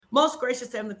Most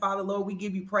gracious Heavenly Father, Lord, we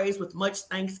give you praise with much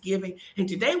thanksgiving. And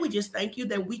today we just thank you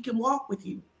that we can walk with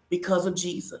you because of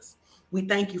Jesus. We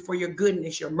thank you for your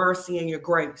goodness, your mercy, and your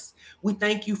grace. We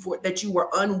thank you for that you were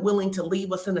unwilling to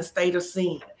leave us in a state of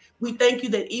sin. We thank you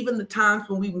that even the times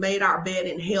when we've made our bed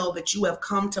in hell, that you have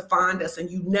come to find us and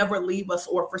you never leave us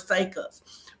or forsake us.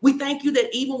 We thank you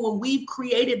that even when we've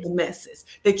created the messes,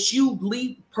 that you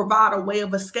provide a way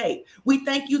of escape. We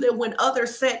thank you that when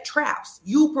others set traps,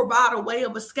 you provide a way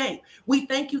of escape. We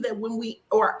thank you that when we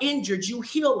are injured, you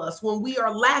heal us. When we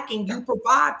are lacking, you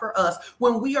provide for us.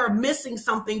 When we are missing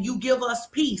something, you give us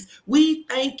peace. We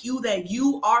thank you that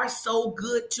you are so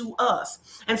good to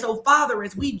us. And so, Father,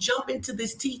 as we jump into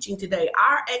this teaching today,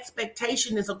 our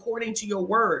expectation is according to your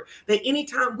word, that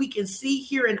anytime we can see,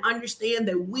 hear, and understand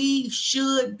that we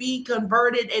should be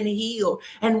converted and healed.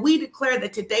 And we declare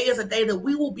that today is a day that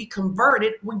we will be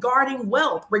converted regarding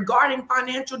wealth, regarding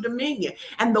financial dominion,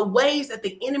 and the ways that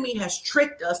the enemy has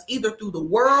tricked us, either through the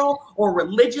world or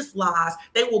religious lies.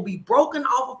 They will be broken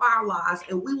off of our lives,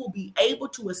 and we will be able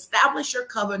to establish your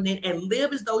covenant and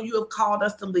live as though you have called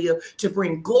us to live, to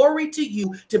bring glory to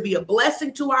you, to be a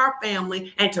blessing to our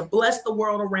family, and to bless the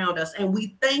world around us. And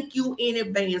we thank you in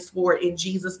advance for it. In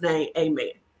Jesus' name,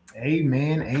 amen.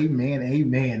 Amen, amen,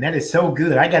 amen. That is so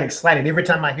good. I got excited every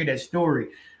time I hear that story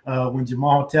when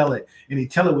Jamal tell it, and he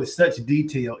tell it with such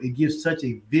detail. It gives such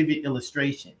a vivid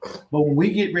illustration. But when we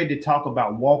get ready to talk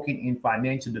about walking in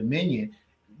financial dominion,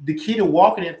 the key to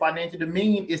walking in financial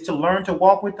dominion is to learn to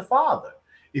walk with the Father.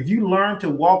 If you learn to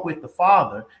walk with the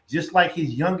Father, just like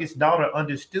his youngest daughter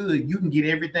understood, you can get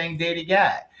everything Daddy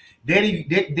got.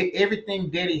 Everything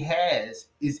Daddy has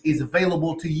is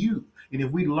available to you. And if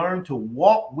we learn to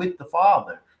walk with the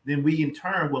Father, then we in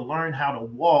turn will learn how to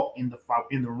walk in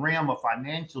the realm of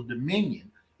financial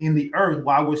dominion in the earth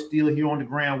while we're still here on the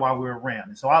ground, while we're around.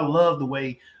 And so I love the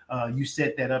way you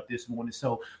set that up this morning.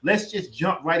 So let's just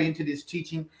jump right into this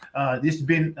teaching. This has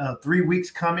been 3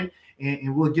 weeks coming,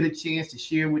 and we'll get a chance to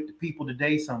share with the people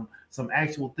today some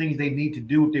actual things they need to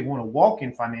do if they want to walk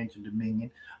in financial dominion.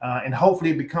 And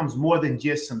hopefully it becomes more than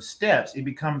just some steps. It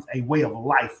becomes a way of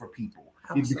life for people.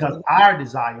 It's because our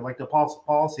desire, like the Apostle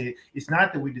Paul said, it's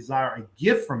not that we desire a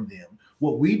gift from them.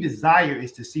 What we desire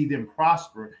is to see them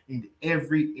prosper in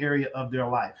every area of their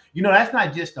life. You know, that's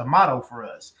not just a motto for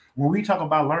us. When we talk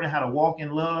about learning how to walk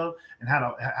in love and how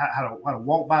to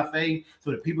walk by faith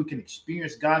so that people can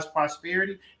experience God's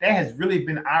prosperity, that has really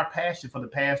been our passion for the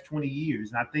past 20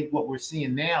 years. And I think what we're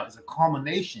seeing now is a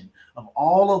culmination of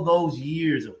all of those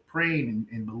years of praying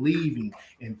and believing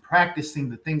and practicing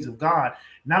the things of God.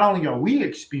 Not only are we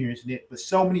experiencing it, but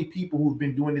so many people who've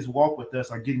been doing this walk with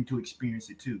us are getting to experience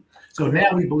it too. So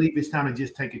now we believe it's time to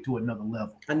just take it to another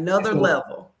level.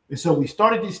 And so we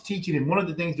started this teaching, and one of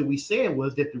the things that we said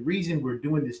was that the reason we're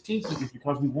doing this teaching is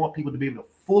because we want people to be able to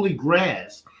fully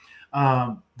grasp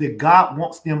that God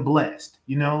wants them blessed.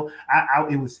 You know,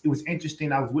 it was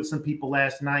interesting. I was with some people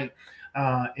last night,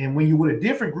 and when you're with a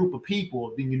different group of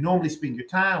people than you normally spend your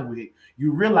time with,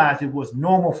 you realize it was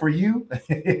normal for you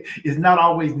is not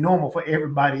always normal for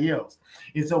everybody else.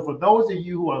 And so for those of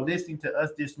you who are listening to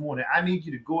us this morning, I need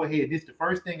you to go ahead. This is the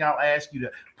first thing I'll ask you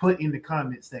to put in the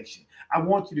comment section. I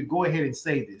want you to go ahead and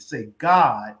say this. Say,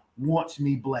 God wants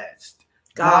me blessed.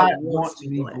 God wants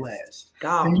me blessed.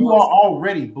 And you are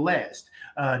already blessed.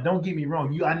 Don't get me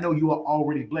wrong. I know you are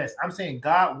already blessed. I'm saying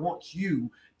God wants you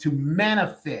to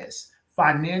manifest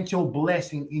financial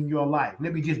blessing in your life.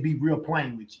 Let me just be real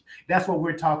plain with you. That's what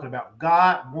we're talking about.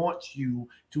 God wants you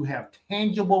to have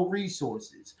tangible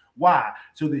resources. Why?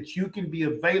 So that you can be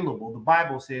available, the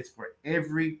Bible says, for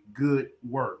every good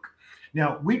work.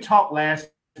 Now, we talked last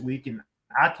week, and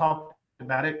I talked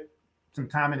about it some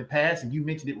time in the past, and you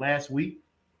mentioned it last week.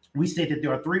 We said that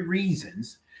there are 3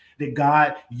 reasons that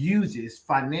God uses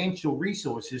financial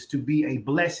resources to be a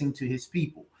blessing to his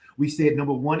people. We said,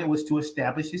 number 1, it was to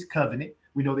establish his covenant.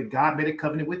 We know that God made a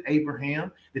covenant with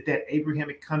Abraham, that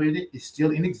Abrahamic covenant is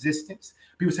still in existence.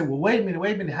 People say, well, wait a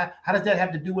minute. How does that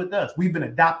have to do with us? We've been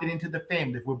adopted into the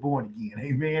family if we're born again.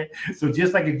 Amen. So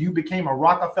just like if you became a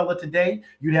Rockefeller today,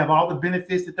 you'd have all the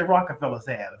benefits that the Rockefellers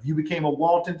have. If you became a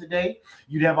Walton today,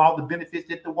 you'd have all the benefits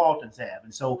that the Waltons have.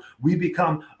 And so we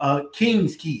become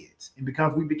king's kids. And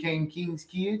because we became king's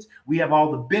kids, we have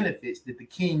all the benefits that the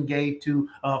king gave to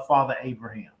Father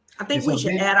Abraham. I think we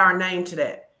should add our name to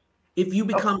that. If you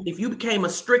became a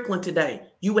Strickland today,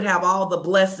 you would have all the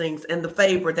blessings and the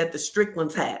favor that the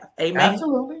Stricklands have. Amen.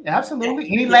 Absolutely.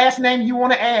 Any last name you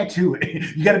want to add to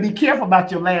it, you got to be careful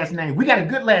about your last name. We got a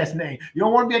good last name. You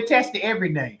don't want to be attached to every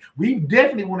name. We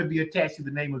definitely want to be attached to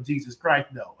the name of Jesus Christ,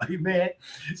 though. Amen.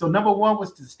 So number 1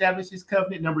 was to establish his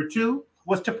covenant. Number 2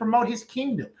 was to promote his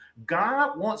kingdom.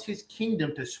 God wants his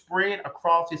kingdom to spread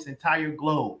across this entire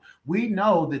globe. We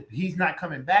know that he's not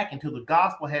coming back until the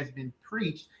gospel has been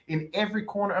preached in every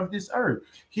corner of this earth.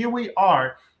 Here we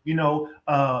are,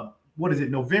 what is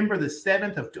it, November the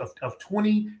 7th of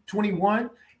 2021,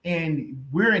 and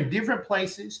we're in different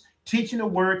places teaching the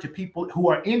word to people who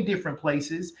are in different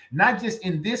places, not just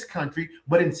in this country,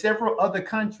 but in several other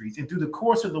countries. And through the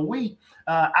course of the week,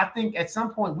 I think at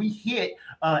some point we hit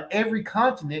every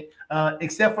continent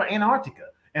except for Antarctica.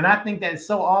 And I think that's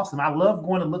so awesome. I love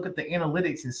going to look at the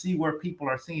analytics and see where people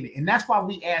are seeing it. And that's why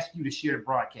we ask you to share the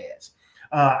broadcast.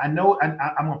 I know I'm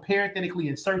going to parenthetically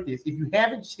insert this. If you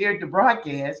haven't shared the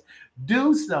broadcast,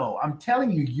 do so. I'm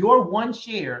telling you, your one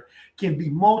share can be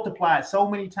multiplied so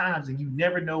many times and you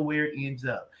never know where it ends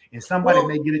up. And somebody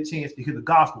may get a chance to hear the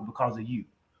gospel because of you.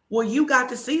 Well, you got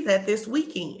to see that this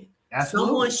weekend.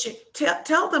 Absolutely. Someone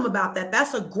tell them about that.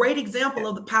 That's a great example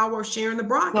of the power of sharing the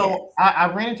broadcast. So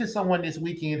I ran into someone this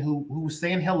weekend who was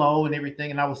saying hello and everything.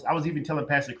 And I was even telling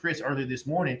Pastor Chris earlier this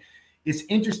morning, it's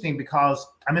interesting because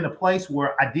I'm in a place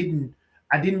where I didn't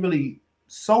really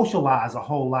socialize a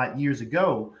whole lot years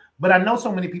ago, but I know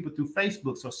so many people through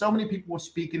Facebook. So many people were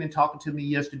speaking and talking to me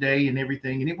yesterday and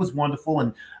everything. And it was wonderful.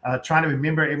 And trying to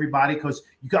remember everybody, because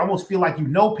you can almost feel like you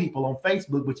know people on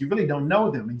Facebook, but you really don't know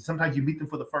them. And sometimes you meet them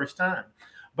for the first time.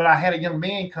 But I had a young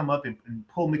man come up and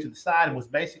pull me to the side and was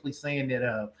basically saying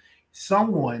that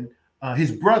someone,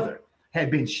 his brother,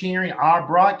 had been sharing our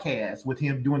broadcast with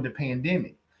him during the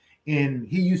pandemic. And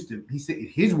he said,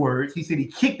 his words, he said he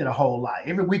kicked it a whole lot.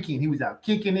 Every weekend he was out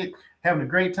kicking it, having a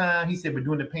great time. He said, but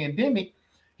during the pandemic,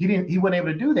 he wasn't able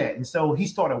to do that. And so he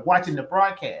started watching the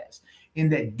broadcast.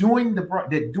 And that during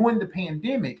the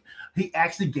pandemic, he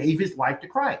actually gave his life to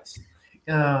Christ.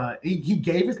 He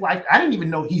gave his life. I didn't even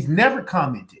know. He's never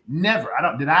commented. Never.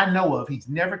 I know of. He's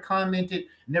never commented,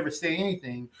 never said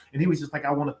anything. And he was just like,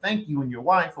 I want to thank you and your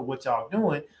wife for what y'all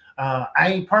doing. I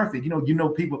ain't perfect.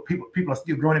 People are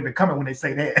still growing and becoming when they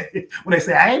say that. When they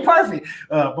say I ain't perfect.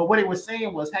 But what he was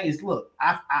saying was, hey, look,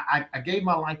 I gave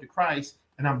my life to Christ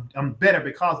and I'm better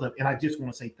because of it. And I just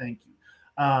want to say thank you.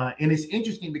 And it's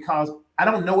interesting because I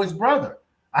don't know his brother.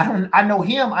 I know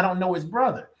him. I don't know his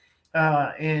brother.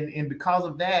 And because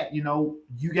of that,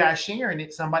 you guys sharing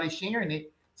it, somebody sharing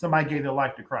it, somebody gave their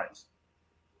life to Christ.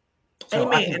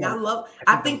 So amen. And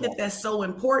I think that that's so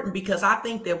important, because I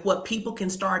think that what people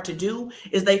can start to do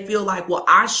is they feel like, well,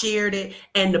 I shared it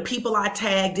and the people I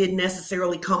tagged didn't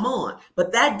necessarily come on.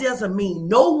 But that doesn't mean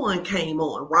no one came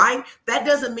on, right? That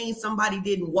doesn't mean somebody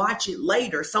didn't watch it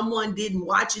later. Someone didn't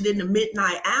watch it in the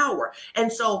midnight hour.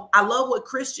 And so I love what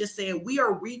Chris just said. We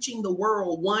are reaching the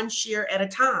world one share at a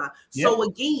time. Yep. So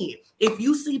again, if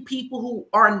you see people who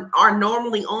are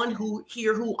normally on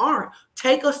who aren't,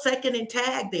 take a second and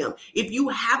tag them. If you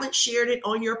haven't shared it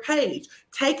on your page,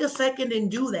 take a second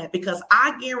and do that, because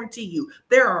I guarantee you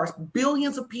there are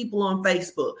billions of people on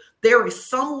Facebook. There is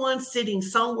someone sitting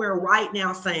somewhere right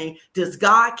now saying, does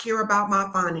God care about my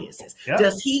finances? Yep.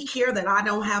 Does he care that I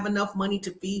don't have enough money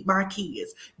to feed my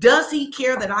kids? Does he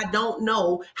care that I don't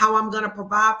know how I'm going to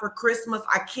provide for Christmas?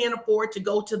 I can't afford to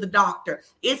go to the doctor.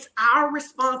 It's our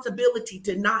responsibility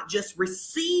to not just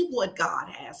receive what God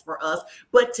has for us,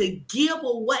 but to give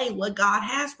away what God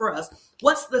has for us.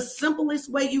 What's the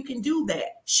simplest way you can do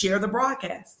that? Share the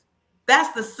broadcast.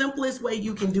 That's the simplest way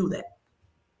you can do that.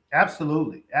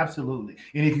 Absolutely. Absolutely.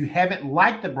 And if you haven't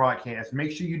liked the broadcast,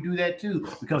 make sure you do that too,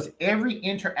 because every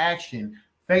interaction,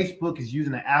 Facebook is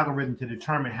using an algorithm to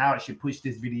determine how it should push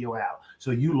this video out.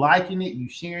 So you liking it, you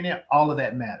sharing it, all of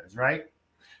that matters, right?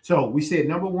 So we said,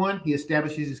 number one, he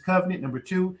establishes his covenant. Number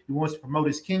two, he wants to promote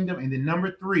his kingdom. And then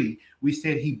number three, we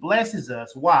said he blesses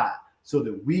us. Why? So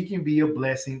that we can be a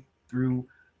blessing to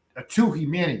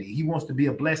humanity. He wants to be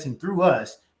a blessing through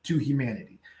us to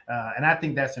humanity. And I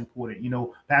think that's important.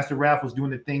 Pastor Ralph was doing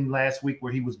the thing last week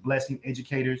where he was blessing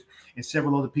educators, and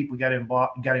several other people got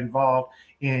involved.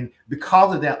 And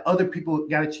because of that, other people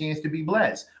got a chance to be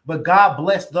blessed. But God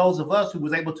blessed those of us who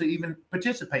was able to even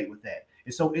participate with that.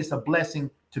 And so it's a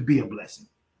blessing to be a blessing.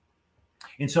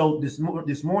 And so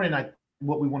this morning,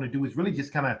 what we want to do is really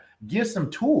just kind of give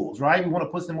some tools, right? We want to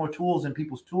put some more tools in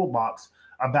people's toolbox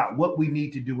about what we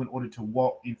need to do in order to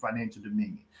walk in financial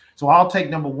dominion. So I'll take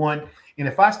number one. And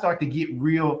if I start to get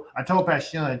real, I told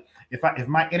Pastor Sean, if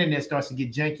my internet starts to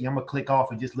get janky, I'm gonna click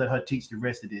off and just let her teach the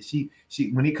rest of this. She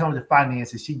when it comes to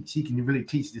finances, she can really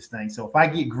teach this thing. So if I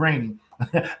get grainy,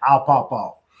 I'll pop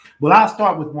off. But I'll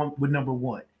start with number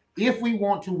one. If we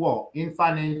want to walk in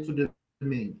financial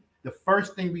dominion, the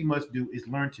first thing we must do is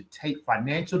learn to take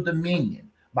financial dominion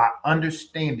by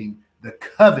understanding the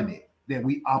covenant that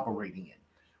we operating in.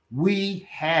 we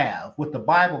have what the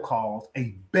Bible calls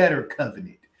a better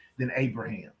covenant than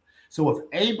Abraham. So if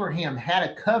Abraham had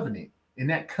a covenant and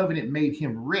that covenant made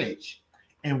him rich,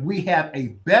 and we have a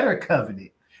better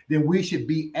covenant, then we should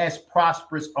be as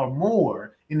prosperous or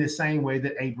more in the same way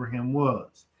that Abraham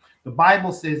was. The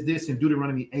Bible says this in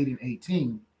Deuteronomy 8 and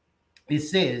 18. It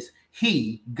says,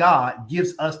 he, God,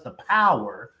 gives us the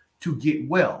power to get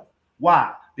wealth.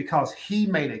 Why? Because he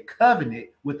made a covenant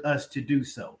with us to do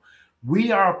so.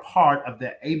 We are a part of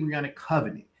the Abrahamic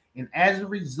covenant. And as a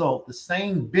result, the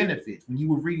same benefits, when you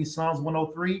were reading Psalms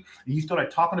 103 and you started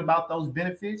talking about those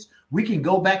benefits, we can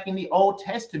go back in the Old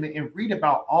Testament and read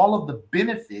about all of the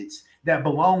benefits that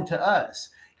belong to us.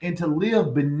 And to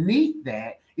live beneath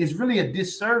that is really a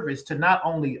disservice to not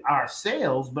only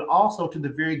ourselves, but also to the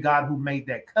very God who made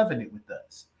that covenant with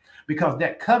us. Because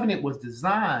that covenant was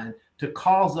designed to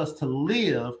cause us to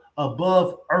live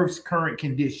above Earth's current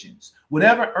conditions.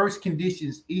 Whatever Earth's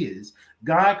conditions is,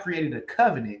 God created a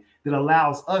covenant that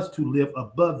allows us to live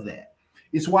above that.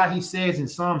 It's why he says in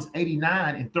Psalms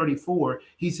 89 and 34,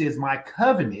 he says, my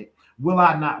covenant will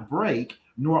I not break,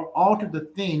 nor alter the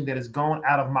thing that has gone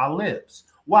out of my lips.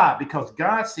 Why? Because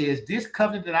God says, this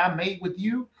covenant that I made with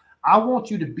you, I want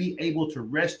you to be able to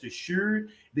rest assured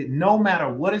that no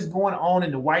matter what is going on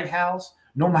in the White House,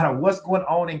 no matter what's going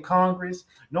on in Congress,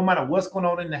 no matter what's going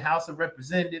on in the House of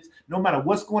Representatives, no matter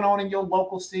what's going on in your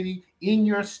local city, in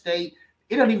your state,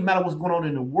 it doesn't even matter what's going on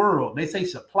in the world. They say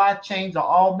supply chains are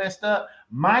all messed up.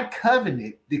 My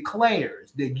covenant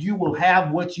declares that you will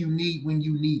have what you need when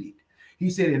you need it. He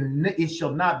said, and it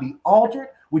shall not be altered,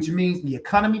 which means the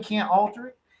economy can't alter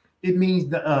it. It means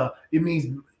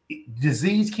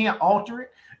disease can't alter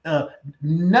it.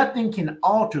 Nothing can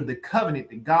alter the covenant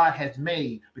that God has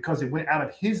made because it went out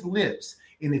of his lips.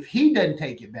 And if he doesn't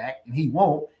take it back, and he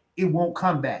won't, it won't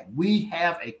come back. We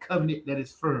have a covenant that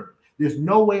is firm. There's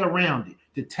no way around it.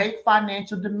 To take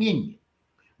financial dominion,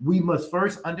 we must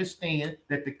first understand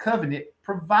that the covenant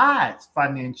provides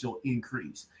financial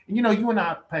increase. And you know, you and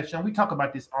I, Pastor Sean, we talk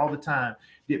about this all the time,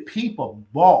 that people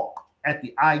balk at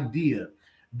the idea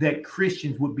that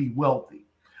Christians would be wealthy.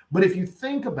 But if you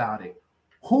think about it,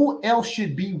 who else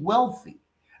should be wealthy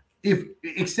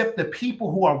except the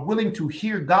people who are willing to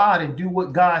hear God and do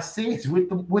what God says with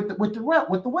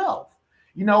the wealth?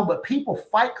 You know, but people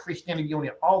fight Christianity on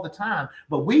it all the time.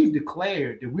 But we've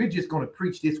declared that we're just going to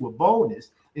preach this with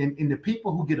boldness. And the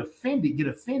people who get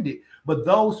offended. But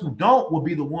those who don't will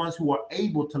be the ones who are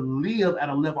able to live at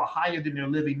a level higher than they're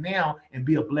living now and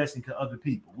be a blessing to other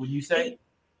people. Would you say?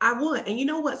 I would. And you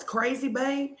know what's crazy,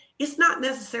 babe? It's not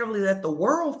necessarily that the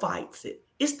world fights it.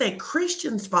 It's that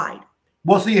Christians fight.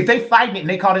 Well, see, if they fight it and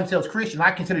they call themselves Christian,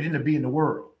 I consider them to be in the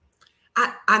world.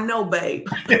 I know, babe.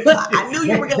 I knew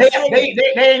you were going to say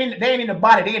they ain't in the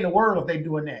body. They in the world if they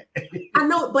doing that. I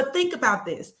know, but think about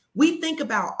this. We think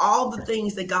about all the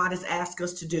things that God has asked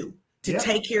us to do to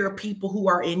take care of people who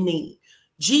are in need.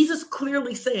 Jesus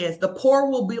clearly says the poor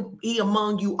will be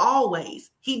among you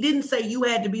always. He didn't say you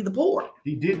had to be the poor.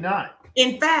 He did not.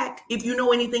 In fact, if you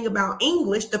know anything about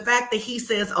English, the fact that he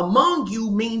says among you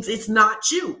means it's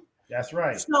not you. That's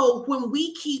right. So when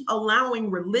we keep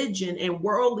allowing religion and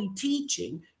worldly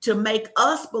teaching to make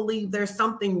us believe there's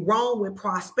something wrong with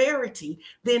prosperity,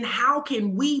 then how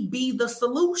can we be the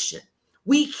solution?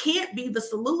 We can't be the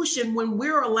solution when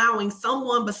we're allowing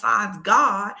someone besides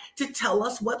God to tell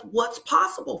us what's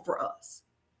possible for us.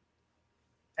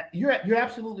 You're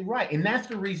absolutely right. And that's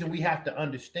the reason we have to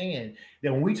understand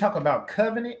that when we talk about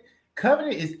covenant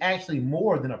is actually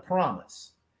more than a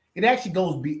promise. It actually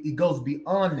goes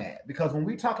beyond that, because when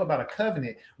we talk about a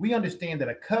covenant, we understand that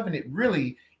a covenant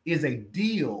really is a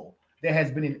deal that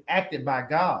has been enacted by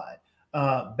God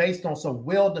based on some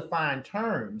well-defined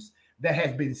terms that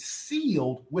has been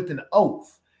sealed with an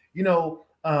oath. You know,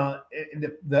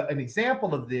 an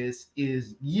example of this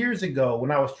is years ago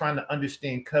when I was trying to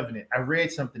understand covenant, I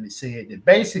read something that said that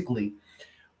basically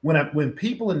when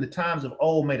people in the times of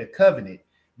old made a covenant,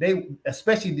 they,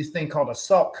 especially this thing called a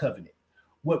salt covenant,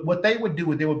 what they would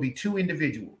do is there would be two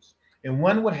individuals, and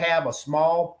one would have a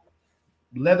small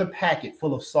leather packet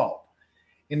full of salt,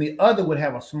 and the other would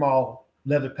have a small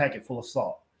leather packet full of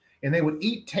salt. And they would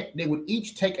each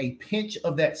take a pinch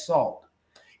of that salt.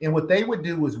 And what they would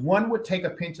do is one would take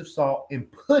a pinch of salt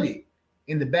and put it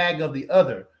in the bag of the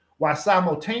other, while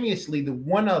simultaneously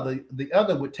the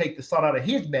other would take the salt out of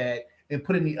his bag and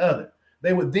put it in the other.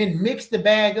 They would then mix the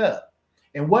bag up.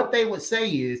 And what they would say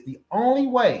is the only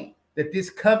way that this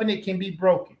covenant can be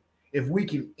broken if we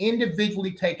can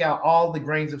individually take out all the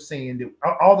grains of sand,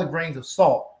 all the grains of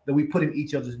salt that we put in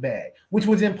each other's bag, which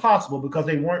was impossible because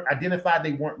they weren't identified,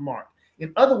 they weren't marked.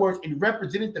 In other words, it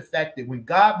represented the fact that when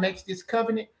God makes this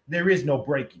covenant, there is no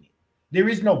breaking it. There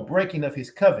is no breaking of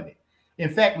his covenant.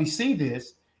 In fact, we see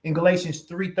this in Galatians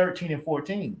 3:13 and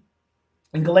 14.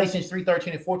 In Galatians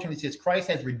 3:13 and 14, it says, Christ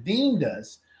has redeemed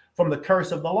us from the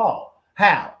curse of the law.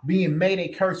 How? Being made a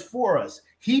curse for us.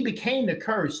 He became the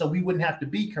curse so we wouldn't have to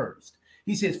be cursed.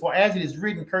 He says, for as it is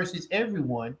written, curses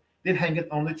everyone that hangeth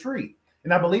on the tree.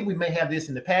 And I believe we may have this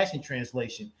in the Passion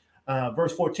Translation.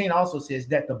 Verse 14 also says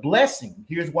that the blessing,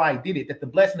 here's why he did it, that the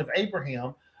blessing of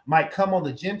Abraham might come on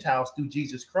the Gentiles through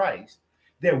Jesus Christ,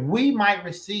 that we might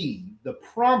receive the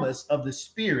promise of the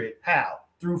Spirit. How?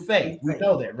 Through faith. We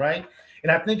know that, right?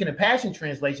 And I think in the Passion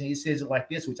Translation, he says it like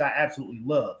this, which I absolutely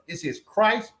love. It says,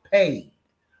 Christ paid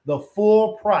the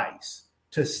full price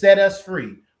to set us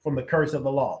free from the curse of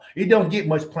the law. It don't get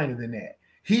much plainer than that.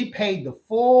 He paid the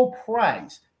full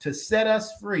price to set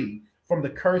us free from the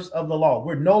curse of the law.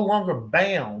 We're no longer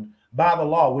bound by the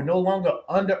law. We're no longer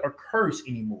under a curse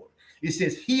anymore. It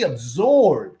says he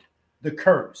absorbed the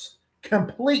curse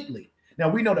completely. Now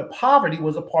we know that poverty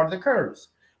was a part of the curse.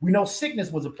 We know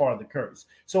sickness was a part of the curse.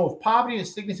 So if poverty and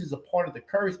sickness is a part of the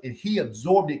curse and he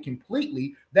absorbed it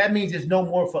completely, that means there's no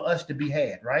more for us to be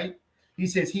had, right? He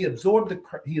says he absorbed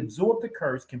the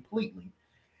curse completely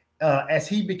as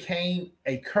he became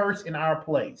a curse in our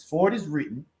place. For it is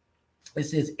written, it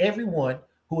says, everyone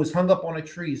who is hung up on a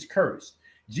tree is cursed.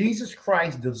 Jesus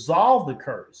Christ dissolved the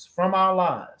curse from our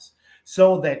lives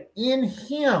so that in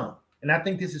him, and I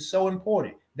think this is so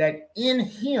important, that in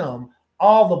him,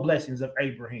 all the blessings of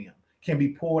Abraham can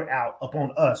be poured out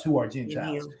upon us who are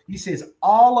Gentiles. He says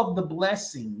all of the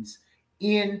blessings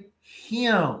in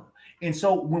him. And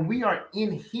so when we are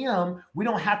in him, we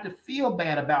don't have to feel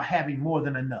bad about having more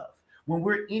than enough. When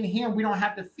we're in him, we don't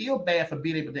have to feel bad for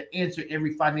being able to answer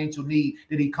every financial need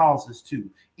that he calls us to.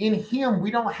 In him, we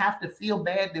don't have to feel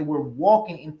bad that we're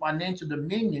walking in financial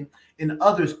dominion and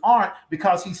others aren't,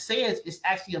 because he says it's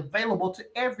actually available to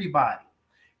everybody.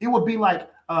 It would be like,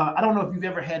 I don't know if you've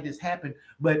ever had this happen,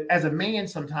 but as a man,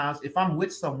 sometimes if I'm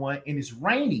with someone and it's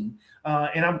raining,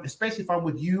 and especially if I'm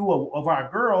with you or of our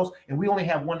girls, and we only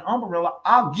have one umbrella,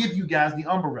 I'll give you guys the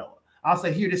umbrella. I'll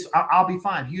say, here, I'll be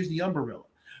fine. Here's the umbrella.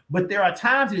 But there are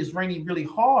times it is raining really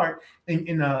hard,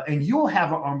 and you'll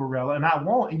have an umbrella and I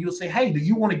won't, and you'll say, hey, do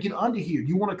you want to get under here? Do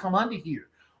you want to come under here?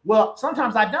 Well,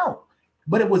 sometimes I don't,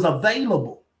 but it was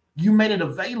available. You made it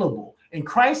available. And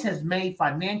Christ has made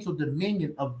financial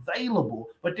dominion available,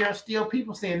 but there are still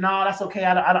people saying, no, that's okay.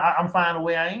 I'm fine the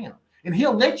way I am. And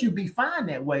he'll let you be fine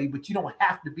that way, but you don't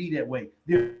have to be that way.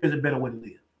 There's a better way to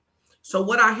live. So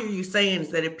what I hear you saying is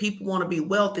that if people want to be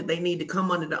wealthy, they need to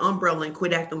come under the umbrella and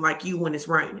quit acting like you when it's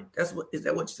raining. Is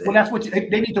that what you said? Well, that's what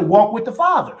they need to walk with the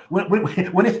Father. When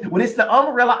it's the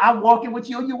umbrella, I'm walking with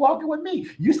you, and you're walking with me.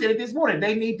 You said it this morning.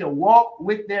 They need to walk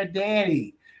with their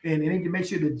daddy. And they need to make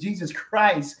sure that Jesus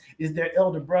Christ is their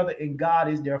elder brother and God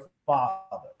is their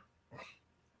father.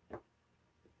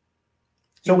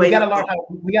 So we got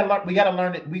to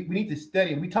learn that we need to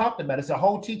study. And we talked about it. It's a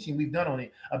whole teaching we've done on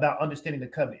it about understanding the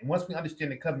covenant. And once we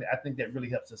understand the covenant, I think that really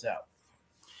helps us out.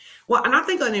 Well, and I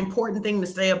think an important thing to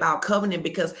say about covenant,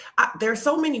 because there are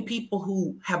so many people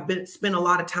who have spent a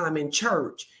lot of time in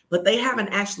church, but they haven't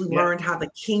actually learned how the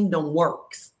kingdom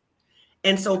works.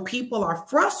 And so people are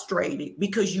frustrated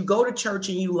because you go to church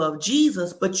and you love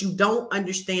Jesus, but you don't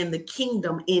understand the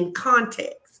kingdom in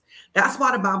context. That's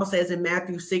why the Bible says in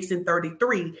Matthew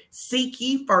 6:33, seek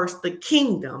ye first the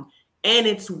kingdom and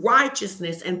its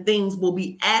righteousness, and things will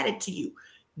be added to you.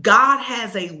 God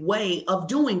has a way of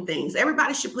doing things.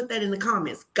 Everybody should put that in the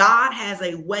comments. God has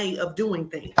a way of doing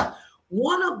things.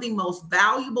 One of the most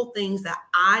valuable things that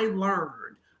I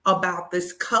learned about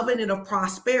this covenant of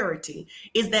prosperity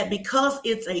is that because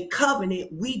it's a covenant,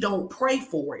 we don't pray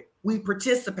for it. We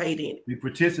participate in it. We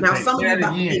participate. Now, some of you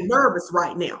about to get nervous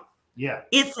right now. Yeah.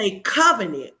 It's a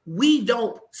covenant. We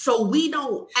don't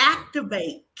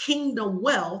activate kingdom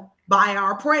wealth by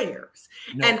our prayers.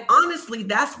 No. And honestly,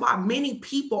 that's why many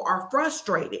people are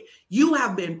frustrated. You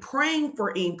have been praying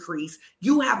for increase.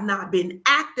 You have not been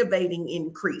activating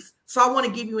increase. So I want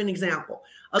to give you an example.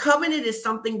 A covenant is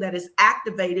something that is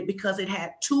activated because it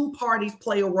had two parties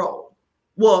play a role.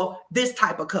 Well, this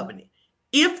type of covenant.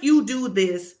 If you do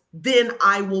this, then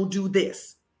I will do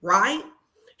this, right?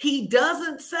 He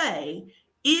doesn't say,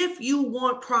 if you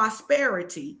want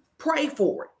prosperity, pray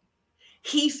for it.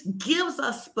 He gives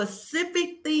us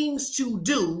specific things to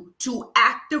do to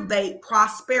activate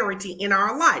prosperity in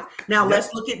our life. Now,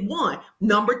 let's look at one.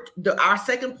 Our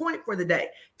second point for the day.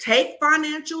 Take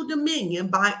financial dominion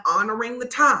by honoring the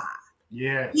tithe.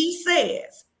 Yeah. He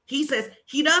says,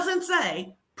 he doesn't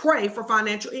say, pray for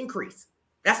financial increase.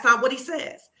 That's not what he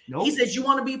says. Nope. He says, you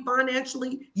want to be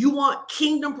you want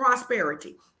kingdom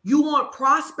prosperity. You want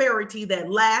prosperity that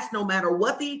lasts no matter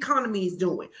what the economy is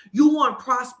doing. You want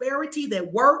prosperity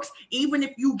that works even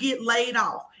if you get laid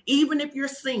off, even if you're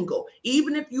single,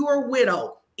 even if you are a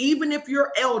widow, even if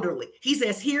you're elderly. He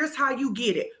says, here's how you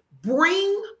get it.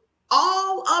 Bring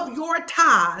all of your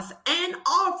tithes and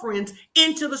offerings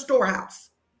into the storehouse.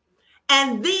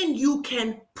 And then you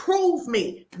can prove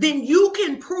me. Then you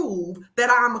can prove that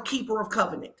I'm a keeper of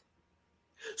covenant.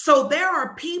 So there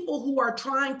are people who are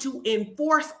trying to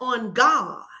enforce on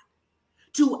God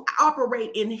to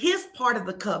operate in his part of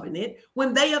the covenant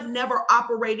when they have never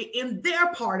operated in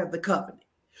their part of the covenant.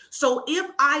 So if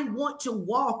I want to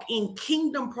walk in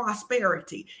kingdom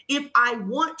prosperity, if I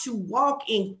want to walk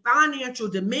in financial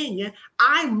dominion,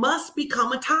 I must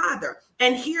become a tither.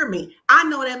 And hear me, I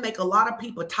know that make a lot of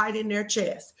people tight in their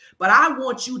chest, but I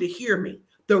want you to hear me.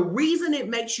 The reason it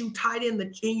makes you tight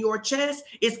in your chest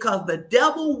is because the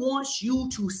devil wants you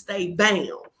to stay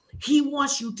bound. He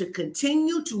wants you to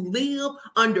continue to live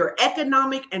under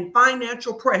economic and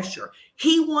financial pressure.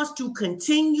 He wants to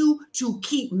continue to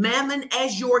keep mammon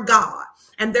as your God.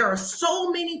 And there are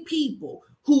so many people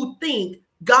who think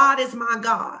God is my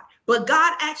God. But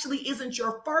God actually isn't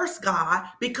your first God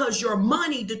because your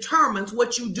money determines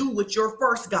what you do with your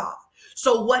first God.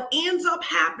 So what ends up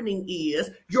happening is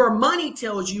your money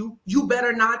tells you you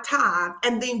better not tithe,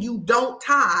 and then you don't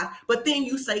tithe, but then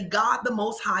you say God the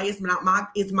Most High is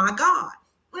my God.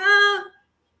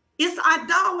 It's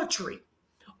idolatry.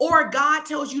 Or God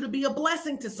tells you to be a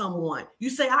blessing to someone.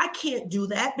 You say, I can't do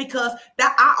that because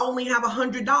I only have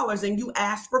 $100 and you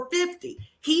ask for 50.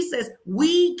 He says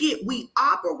we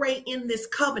operate in this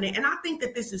covenant. And I think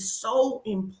that this is so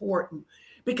important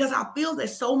because I feel that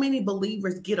so many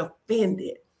believers get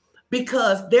offended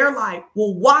because they're like,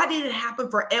 well, why did it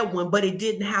happen for Edwin, but it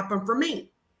didn't happen for me?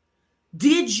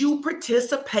 Did you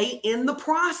participate in the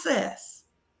process?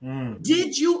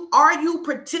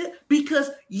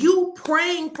 Because you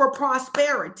praying for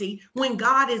prosperity when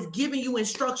God is giving you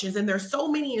instructions, and there's so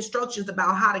many instructions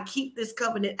about how to keep this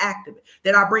covenant active,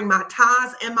 that I bring my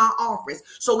tithes and my offerings.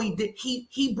 So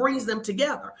he brings them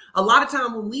together. A lot of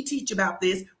time when we teach about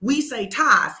this, we say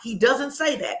tithes. He doesn't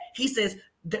say that. He says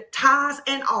the tithes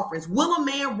and offerings. Will a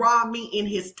man rob me in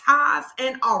his tithes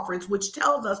and offerings, which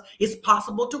tells us it's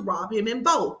possible to rob him in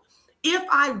both. If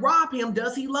I rob him,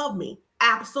 does he love me?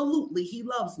 Absolutely, he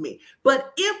loves me.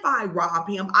 But if I rob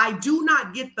him, I do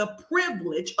not get the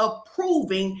privilege of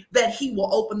proving that he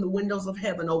will open the windows of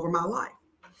heaven over my life.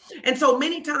 And so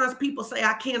many times people say,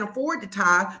 I can't afford to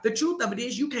tithe. The truth of it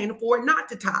is you can't afford not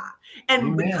to tithe. And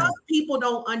Amen. Because people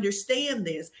don't understand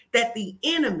this, that the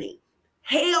enemy,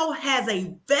 hell has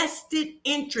a vested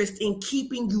interest in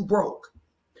keeping you broke.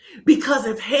 Because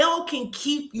if hell can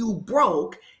keep you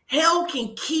broke, hell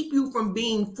can keep you from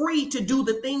being free to do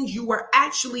the things you were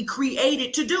actually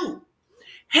created to do.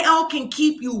 Hell can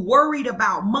keep you worried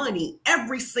about money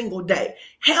every single day.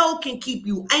 Hell can keep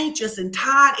you anxious and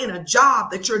tied in a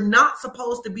job that you're not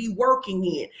supposed to be working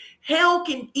in. Hell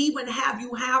can even have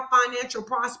you have financial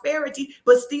prosperity,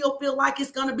 but still feel like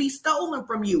it's going to be stolen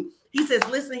from you. He says,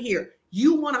 listen here.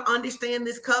 You want to understand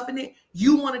this covenant?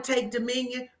 You want to take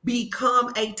dominion?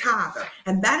 Become a tither.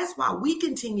 And that is why we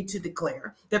continue to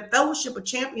declare that Fellowship of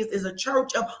Champions is a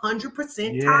church of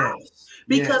 100% tithes.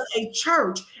 Because a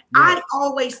church, I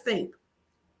always think,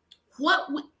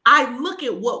 I look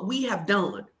at what we have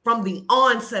done from the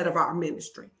onset of our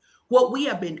ministry, what we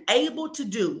have been able to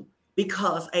do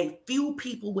because a few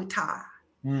people would tithe.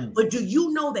 But do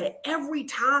you know that every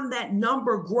time that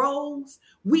number grows,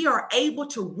 we are able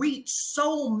to reach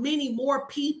so many more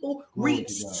people,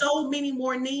 reach so many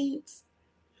more needs?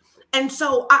 And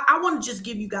so I want to just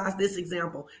give you guys this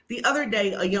example. The other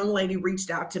day, a young lady reached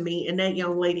out to me, and that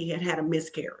young lady had a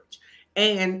miscarriage.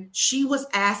 And she was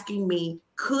asking me,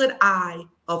 would I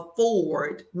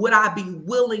be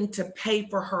willing to pay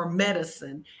for her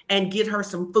medicine and get her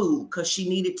some food because she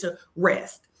needed to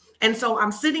rest? And so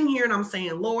I'm sitting here and I'm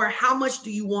saying, Lord, how much do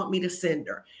you want me to send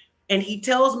her? And he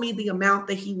tells me the amount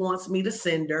that he wants me to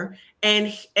send her.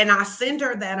 And I send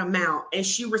her that amount. And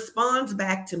she responds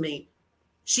back to me.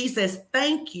 She says,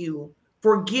 thank you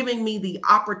for giving me the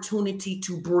opportunity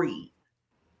to breathe.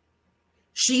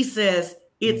 She says,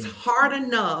 it's hard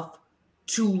enough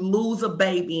to lose a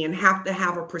baby and have to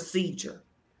have a procedure.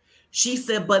 She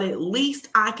said, but at least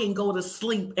I can go to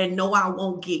sleep and know I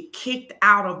won't get kicked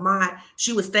out of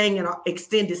she was staying in an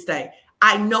extended stay.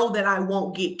 I know that I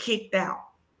won't get kicked out.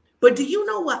 But do you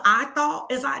know what I thought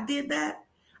as I did that?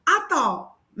 I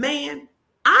thought, man,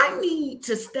 I need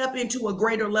to step into a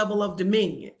greater level of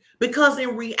dominion Because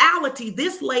in reality,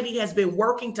 this lady has been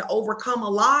working to overcome a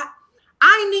lot.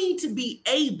 I need to be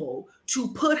able to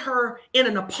put her in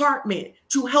an apartment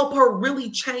to help her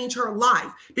really change her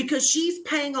life, because she's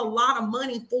paying a lot of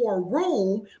money for a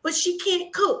room, but she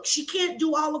can't cook. She can't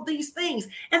do all of these things.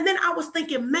 And then I was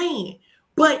thinking, man,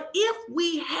 but if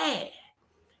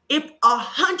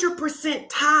 100%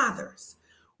 tithers,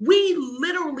 we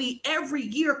literally every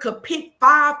year could pick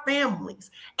 5 families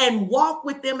and walk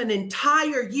with them an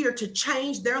entire year to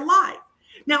change their life.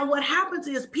 Now, what happens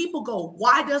is people go,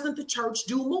 why doesn't the church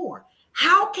do more?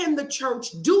 How can the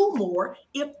church do more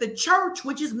if the church,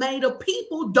 which is made of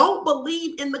people, don't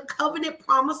believe in the covenant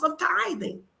promise of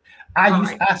tithing?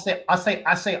 I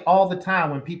say all the time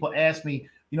when people ask me,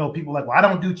 people like, well, I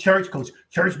don't do church because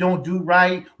church don't do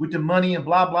right with the money and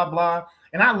blah, blah, blah.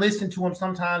 And I listen to them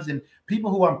sometimes, and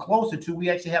people who I'm closer to, we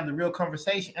actually have the real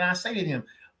conversation. And I say to them,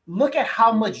 look at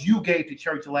how much you gave to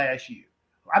church last year.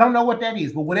 I don't know what that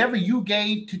is, but whatever you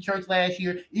gave to church last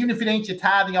year, even if it ain't your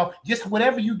tithing, just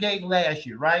whatever you gave last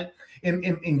year, right?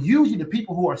 And usually the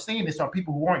people who are saying this are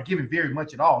people who aren't giving very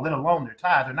much at all, let alone their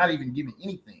tithe. They're not even giving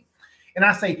anything. And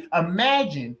I say,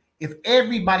 imagine if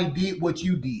everybody did what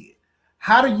you did.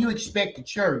 How do you expect the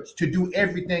church to do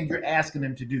everything you're asking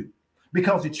them to do?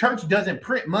 Because the church doesn't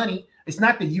print money. It's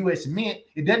not the U.S. Mint.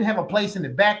 It doesn't have a place in the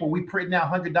back where we print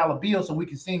out $100 bills so we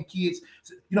can send kids.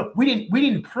 We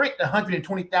didn't print the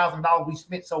 $120,000 we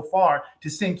spent so far to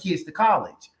send kids to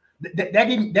college. That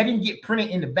didn't get printed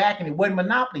in the back, and it wasn't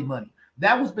monopoly money.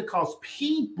 That was because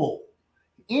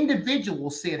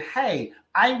individuals said, hey,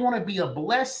 I want to be a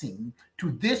blessing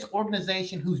to this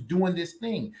organization who's doing this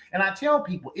thing. And I tell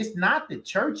people, it's not that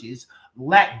churches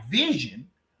lack vision.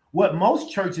 What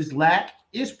most churches lack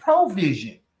is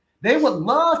provision. They would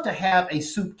love to have a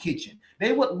soup kitchen.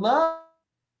 They would love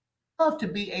to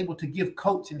be able to give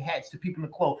coats and hats to people in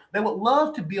the clothes. They would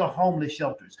love to build homeless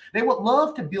shelters. They would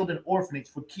love to build an orphanage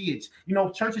for kids.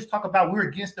 Churches talk about we're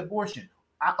against abortion.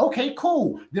 Okay,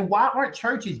 cool. Then why aren't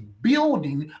churches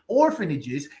building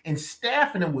orphanages and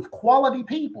staffing them with quality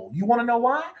people? You want to know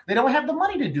why? They don't have the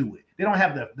money to do it. They don't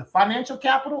have the financial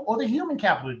capital or the human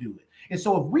capital to do it. And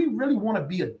so if we really want to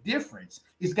be a difference,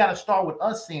 it's got to start with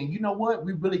us saying, you know what?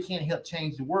 We really can't help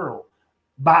change the world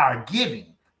by our giving.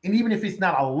 And even if it's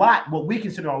not a lot, what we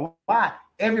consider a lot,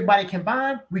 everybody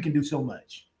combined, we can do so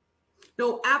much.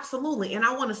 No, absolutely. And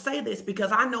I want to say this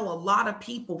because I know a lot of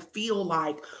people feel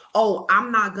like, oh,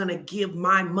 I'm not going to give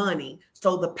my money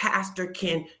so the pastor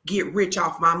can get rich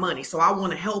off my money. So I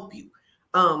want to help you.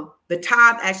 The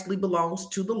tithe actually belongs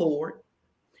to the Lord.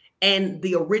 And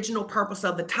the original purpose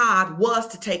of the tithe was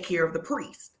to take care of the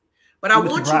priest. But I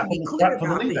want you to be clear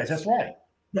about this. That's right.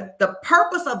 The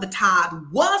purpose of the tithe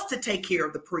was to take care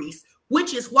of the priest,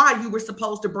 which is why you were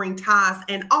supposed to bring tithes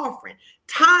and offering.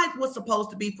 Tithe was supposed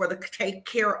to be for the take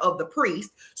care of the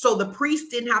priest, so the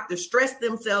priest didn't have to stress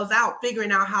themselves out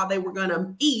figuring out how they were going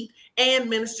to eat and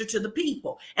minister to the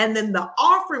people. And then the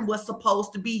offering was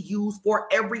supposed to be used for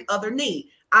every other need.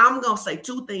 I'm going to say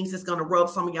 2 things that's going to rub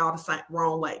some of y'all the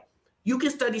wrong way. You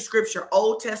can study scripture,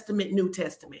 Old Testament, New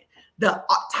Testament. The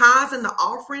tithes and the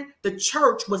offering, the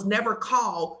church was never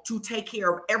called to take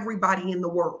care of everybody in the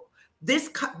world. This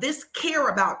care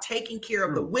about taking care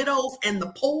of the widows and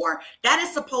the poor, that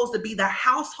is supposed to be the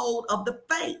household of the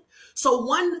faith. So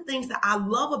one of the things that I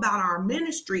love about our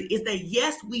ministry is that,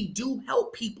 yes, we do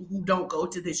help people who don't go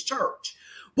to this church,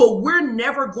 but we're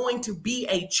never going to be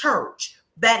a church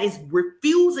that is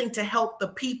refusing to help the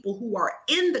people who are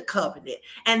in the covenant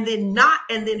and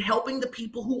then helping the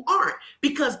people who aren't,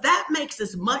 because that makes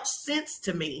as much sense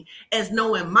to me as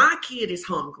knowing my kid is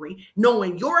hungry,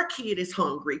 knowing your kid is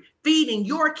hungry, feeding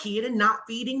your kid and not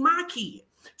feeding my kid.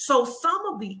 So some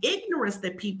of the ignorance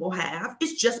that people have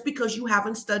is just because you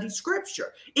haven't studied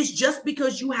scripture. It's just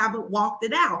because you haven't walked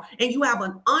it out and you have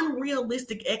an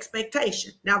unrealistic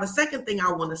expectation. Now, the second thing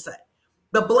I want to say,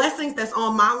 the blessings that's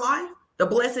on my life, the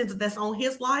blessings that's on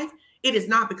his life, it is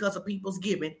not because of people's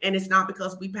giving, and it's not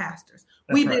because we pastors.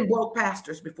 We've been broke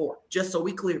pastors before, just so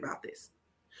we clear about this.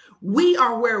 We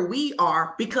are where we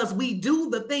are because we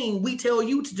do the thing we tell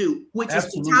you to do, which is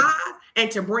to tithe and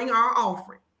to bring our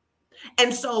offering.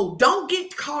 And so don't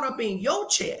get caught up in your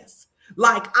chest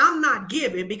like I'm not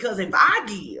giving because if I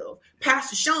give,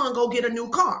 Pastor Sean go get a new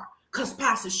car. Because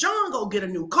Pastor Sean go get a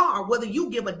new car, whether you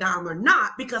give a dime or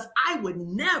not, because I would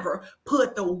never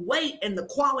put the weight and the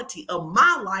quality of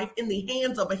my life in the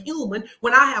hands of a human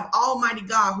when I have Almighty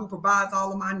God who provides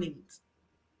all of my needs.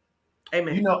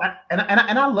 Amen. And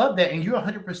I love that. And you're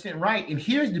 100% right. And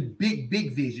here's the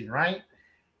big vision, right?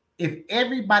 If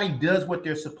everybody does what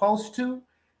they're supposed to,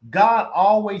 God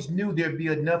always knew there'd be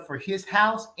enough for his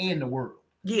house and the world.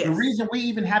 Yes. The reason we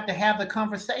even have to have the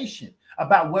conversation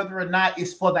about whether or not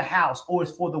it's for the house or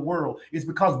it's for the world is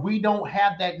because we don't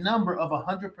have that number of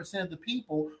 100% of the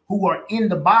people who are in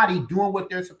the body doing what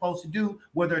they're supposed to do,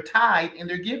 where their tithe and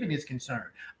their giving is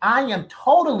concerned. I am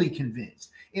totally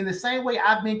convinced, in the same way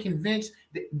I've been convinced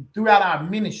that throughout our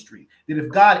ministry, that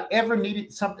if God ever needed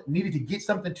to get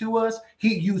something to us,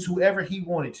 he'd use whoever he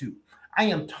wanted to. I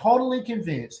am totally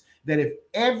convinced that if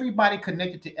everybody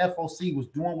connected to FOC was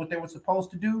doing what they were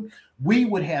supposed to do, we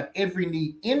would have every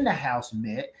need in the house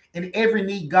met and every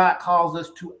need God calls us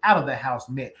to out of the house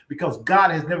met, because God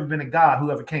has never been a God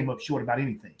who ever came up short about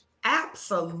anything.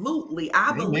 Absolutely.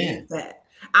 I believe that.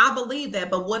 I believe that.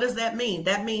 But what does that mean?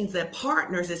 That means that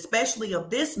partners, especially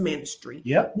of this ministry,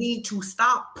 need to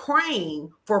stop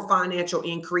praying for financial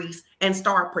increase and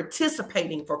start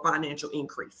participating for financial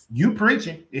increase. You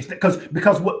preaching. It's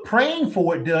because what praying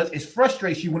for it does is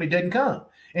frustrates you when it doesn't come.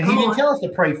 And he didn't tell us to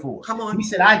pray for it. Come on. He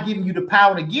said, I've given you the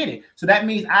power to get it. So that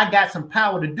means I got some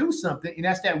power to do something. And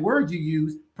that's that word you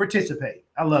use, participate.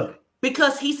 I love it.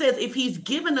 Because he says if he's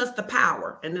given us the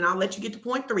power, and then I'll let you get to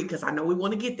point 3 because I know we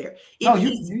want to get there. If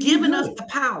he's given us the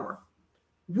power,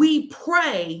 we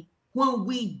pray when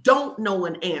we don't know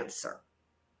an answer.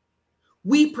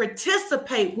 We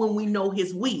participate when we know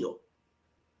his will.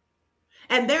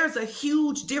 And there's a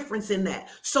huge difference in that.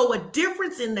 So a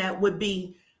difference in that would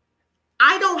be,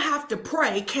 I don't have to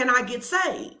pray, can I get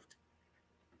saved?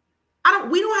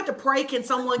 We don't have to pray, can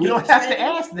someone get saved? We don't have to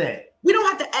ask that. We don't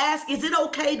have to ask, is it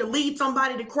okay to lead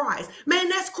somebody to Christ? Man,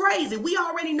 that's crazy. We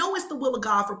already know it's the will of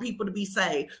God for people to be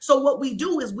saved. So what we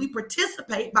do is we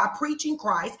participate by preaching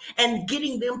Christ and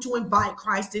getting them to invite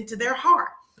Christ into their heart.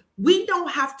 We don't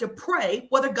have to pray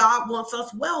whether God wants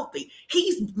us wealthy.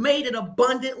 He's made it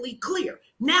abundantly clear.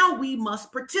 Now we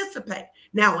must participate.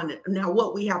 Now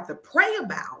what we have to pray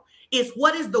about is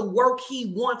what is the work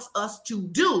he wants us to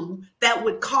do that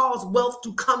would cause wealth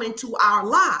to come into our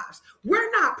lives.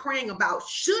 We're not praying about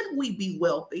should we be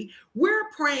wealthy. We're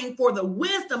praying for the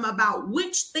wisdom about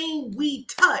which thing we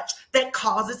touch that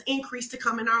causes increase to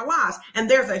come in our lives. And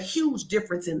there's a huge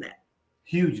difference in that.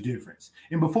 Huge difference.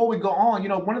 And before we go on,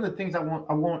 one of the things I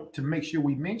want to make sure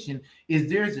we mention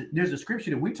is there's a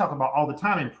scripture that we talk about all the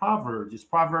time in Proverbs. It's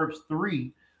Proverbs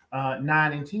 3, 9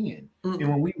 and 10. Mm-hmm. And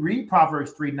when we read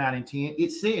Proverbs 3, 9 and 10,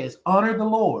 it says, honor the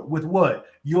Lord with what?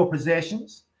 Your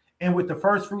possessions and with the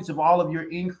first fruits of all of your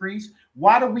increase.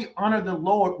 Why do we honor the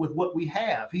Lord with what we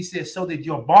have? He says, so that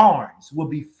your barns will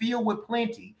be filled with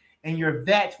plenty and your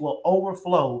vats will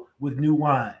overflow with new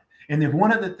wine. And then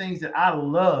one of the things that I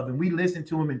love, and we listen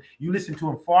to him, and you listen to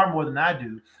him far more than I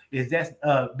do, is that's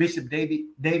Bishop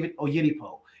David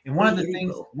Oyedepo. And one of the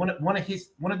things, one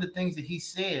of the things that he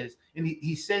says, and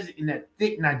he says it in that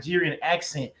thick Nigerian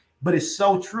accent, but it's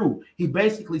so true. He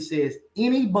basically says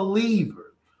any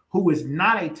believer who is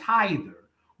not a tither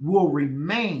will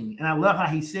remain, and I love how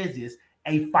he says this,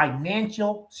 a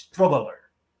financial struggler.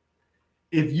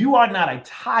 If you are not a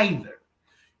tither,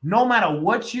 no matter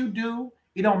what you do,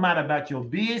 it don't matter about your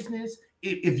business.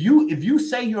 If you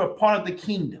say you're a part of the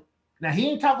kingdom, now he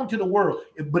ain't talking to the world,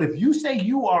 but if you say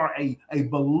you are a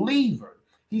believer,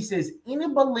 he says any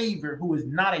believer who is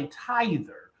not a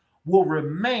tither will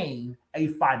remain a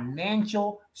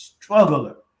financial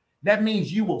struggler. That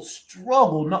means you will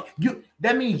struggle.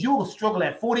 That means you will struggle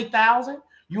at 40,000.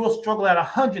 You will struggle at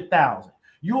 100,000.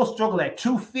 You will struggle at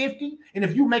 250. And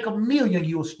if you make $1 million,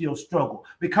 you'll still struggle,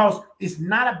 because it's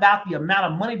not about the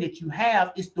amount of money that you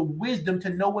have. It's the wisdom to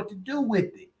know what to do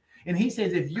with it. And he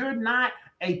says, if you're not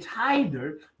a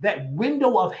tither, that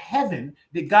window of heaven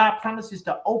that God promises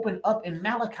to open up in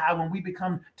Malachi when we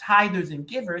become tithers and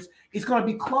givers, it's going to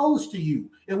be closed to you.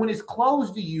 And when it's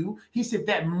closed to you, he said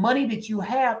that money that you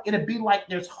have, it'll be like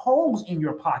there's holes in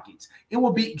your pockets. It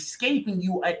will be escaping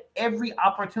you at every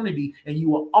opportunity, and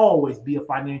you will always be a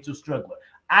financial struggler.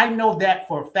 I know that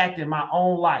for a fact in my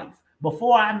own life.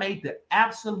 Before I made the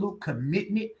absolute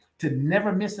commitment to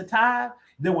never miss a tithe,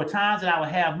 there were times that I would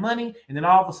have money, and then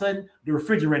all of a sudden the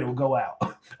refrigerator would go out,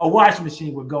 a washing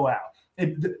machine would go out,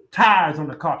 and the tires on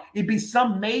the car. It'd be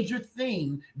some major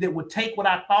thing that would take what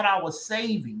I thought I was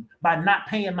saving by not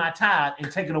paying my tithe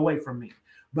and take it away from me.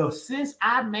 But since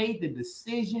I made the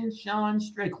decision, Sean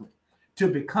Strickland, to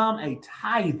become a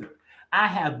tither, I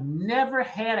have never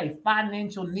had a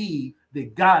financial need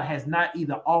that God has not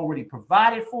either already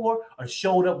provided for or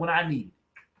showed up when I need it.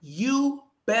 You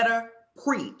better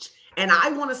preach. And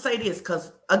I want to say this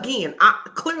because, again,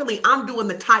 I'm doing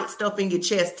the tight stuff in your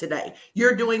chest today.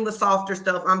 You're doing the softer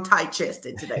stuff. I'm tight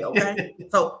chested today. Okay.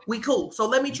 So we cool. So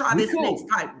let me try this next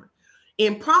tight one.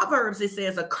 In Proverbs, it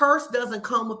says a curse doesn't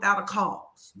come without a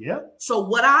cause. Yep. So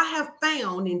what I have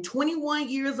found in 21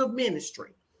 years of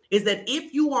ministry is that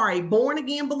if you are a born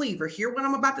again believer, hear what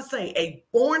I'm about to say, a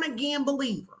born again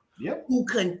believer who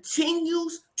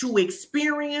continues to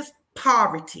experience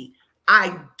poverty,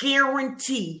 I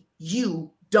guarantee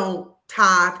you don't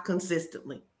tithe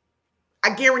consistently.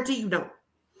 I guarantee you don't.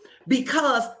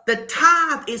 Because the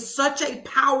tithe is such a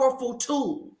powerful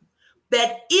tool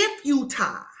that if you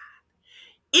tithe,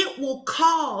 it will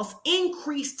cause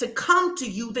increase to come to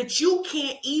you that you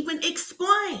can't even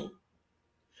explain.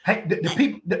 Hey,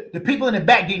 the people in the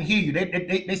back didn't hear you.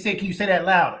 They said, "Can you say that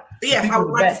louder?" Yes, I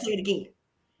would like to say it again.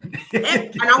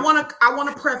 And I want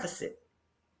to preface it.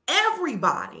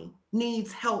 Everybody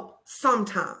needs help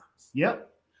sometimes.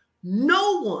 Yep.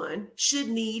 No one should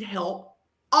need help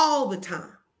all the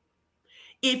time.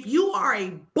 If you are a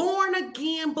born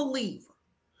again believer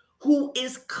who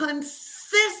is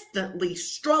consistently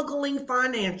struggling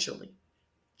financially,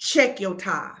 check your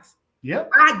tithes. Yep.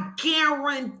 I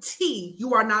guarantee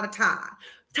you are not a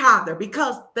tither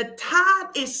because the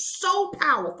tithe is so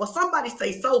powerful. Somebody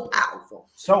say so powerful.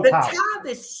 So the powerful.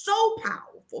 Tithe is so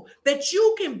powerful that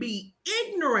you can be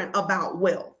ignorant about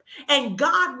wealth and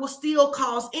God will still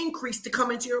cause increase to come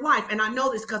into your life. And I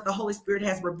know this because the Holy Spirit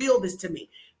has revealed this to me.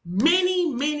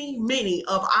 Many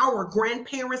of our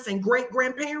grandparents and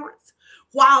great-grandparents,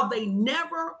 while they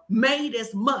never made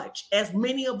as much as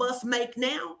many of us make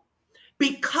now,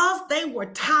 because they were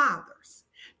tithers,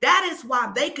 that is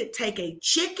why they could take a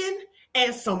chicken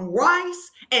and some rice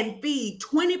and feed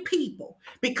 20 people,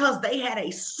 because they had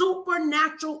a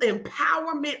supernatural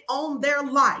empowerment on their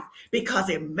life,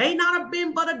 because it may not have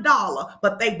been but $1,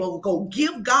 but they will go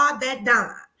give God that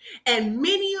dime. And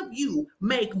many of you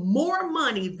make more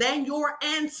money than your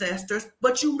ancestors,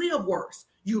 but you live worse.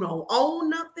 You don't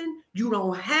own nothing. You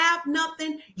don't have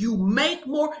nothing. You make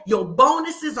more. Your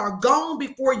bonuses are gone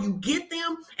before you get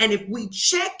them. And if we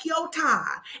check your tithe,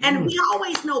 and we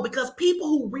always know, because people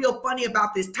who real funny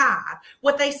about this tithe,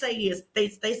 what they say is, they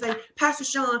say, Pastor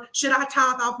Sean, should I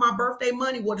tithe off my birthday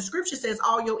money? Well, the scripture says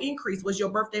all your increase. Was your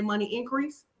birthday money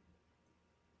increase?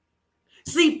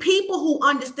 See, people who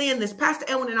understand this, Pastor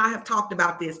Ellen and I have talked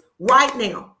about this right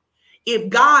now. If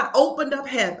God opened up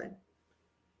heaven,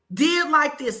 did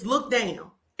like this, looked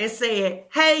down and said,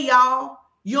 hey, y'all,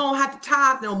 you don't have to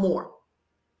tithe no more.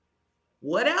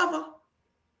 Whatever.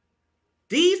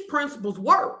 These principles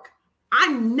work.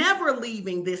 I'm never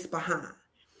leaving this behind.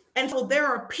 And so there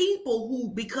are people who,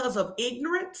 because of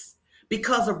ignorance,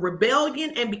 because of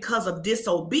rebellion, and because of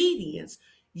disobedience,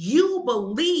 you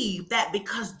believe that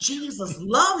because Jesus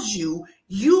loves you,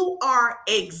 you are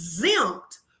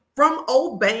exempt from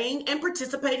obeying and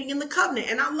participating in the covenant.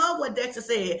 And I love what Dexter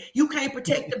said. You can't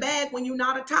protect the bag when you're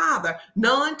not a tither.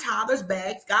 Non-tithers'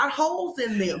 bags got holes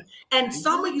in them. And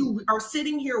some of you are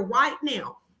sitting here right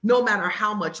now, no matter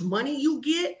how much money you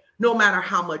get, no matter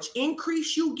how much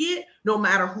increase you get, no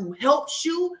matter who helps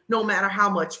you, no matter how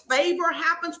much favor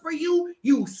happens for you,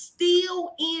 you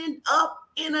still end up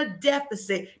in a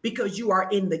deficit because you are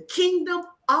in the kingdom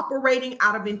operating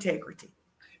out of integrity.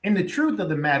 And the truth of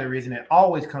the matter is, and it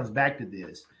always comes back to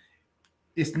this,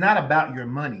 it's not about your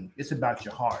money, it's about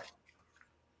your heart.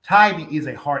 Tithing is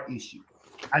a heart issue.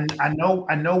 I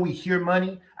know we hear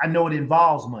money, I know it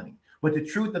involves money, but the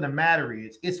truth of the matter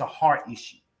is, it's a heart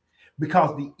issue.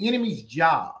 Because the enemy's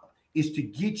job is to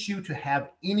get you to have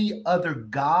any other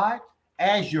God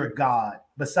as your God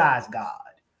besides God.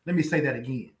 Let me say that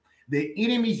again. The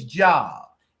enemy's job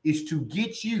is to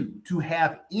get you to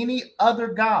have any other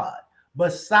God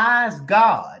besides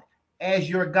God as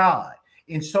your God.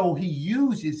 And so he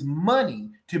uses money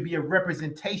to be a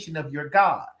representation of your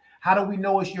God. How do we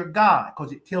know it's your God?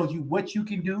 Because it tells you what you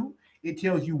can do. It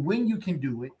tells you when you can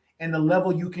do it and the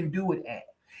level you can do it at.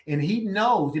 And he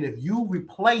knows that if you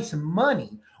replace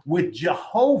money with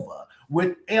Jehovah,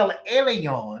 with El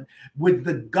Elyon, with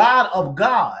the God of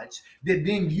gods, that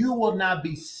then you will not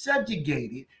be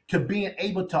subjugated to being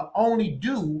able to only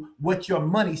do what your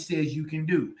money says you can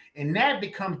do. And that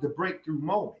becomes the breakthrough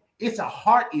moment. It's a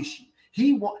heart issue.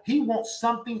 He wants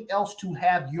something else to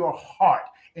have your heart.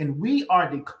 And we are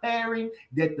declaring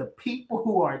that the people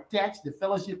who are attached to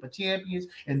Fellowship of Champions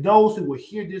and those who will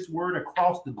hear this word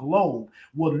across the globe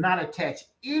will not attach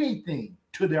anything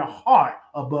to their heart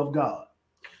above God.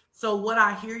 So what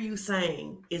I hear you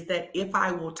saying is that if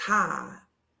I will tithe,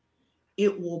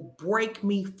 it will break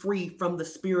me free from the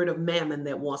spirit of mammon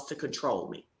that wants to control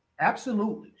me.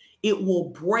 Absolutely. It will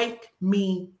break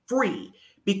me free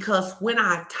because when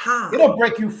I tithe, it'll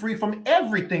break you free from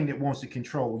everything that wants to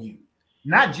control you.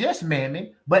 Not just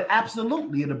mammon, but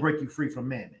absolutely it'll break you free from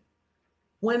mammon.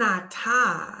 When I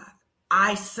tithe,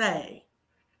 I say,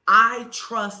 I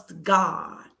trust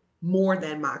God more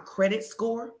than my credit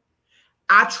score.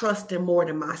 I trust him more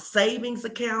than my savings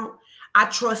account. I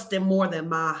trust him more than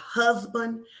my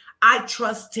husband. I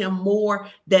trust him more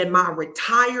than my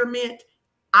retirement.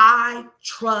 I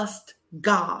trust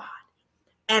God.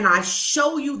 And I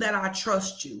show you that I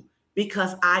trust you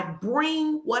because I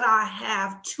bring what I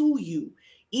have to you,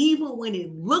 even when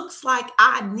it looks like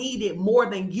I need it more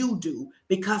than you do,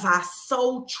 because I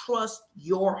so trust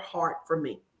your heart for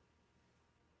me.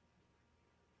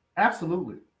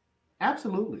 Absolutely.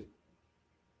 Absolutely.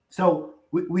 So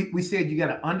we said you got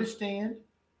to understand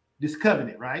this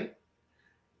covenant, right?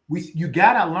 You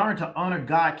got to learn to honor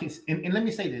God. And let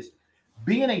me say this,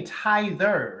 being a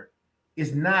tither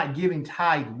is not giving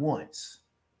tithe once.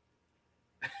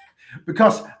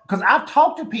 because I've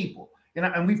talked to people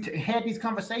and we've had these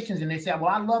conversations and they say, well,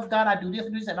 I love God. I do this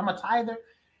and this and I'm a tither.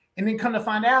 And then come to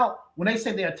find out when they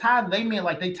say they're a tither, they mean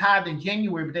like they tithed in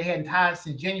January, but they hadn't tithed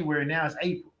since January. Now it's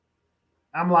April.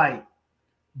 I'm like,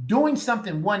 doing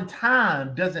something one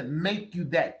time doesn't make you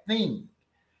that thing.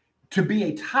 To be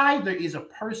a tither is a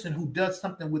person who does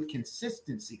something with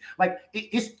consistency. Like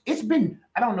it's been,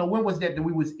 I don't know, when was that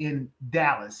we was in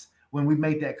Dallas when we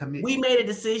made that commitment? We made a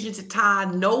decision to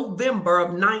tithe November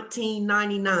of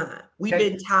 1999. We've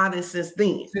been tithing since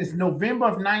then. Since November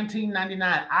of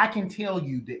 1999, I can tell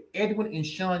you that Edwin and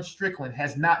Sean Strickland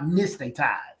has not missed a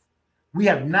tithe. We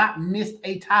have not missed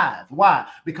a tithe. Why?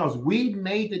 Because we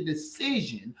made the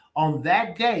decision on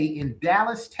that day in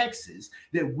Dallas, Texas,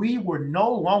 that we were no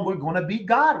longer going to be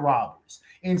God robbers.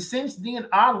 And since then,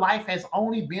 our life has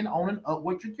only been on an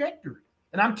upward trajectory.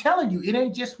 And I'm telling you, it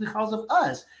ain't just because of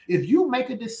us. If you make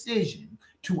a decision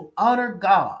to honor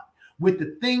God with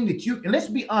the thing that you, and let's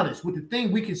be honest, with the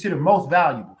thing we consider most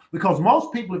valuable, because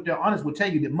most people, if they're honest, will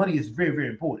tell you that money is very, very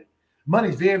important. Money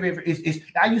is very, very,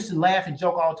 I used to laugh and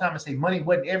joke all the time and say money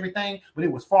wasn't everything, but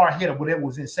it was far ahead of whatever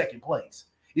was in second place.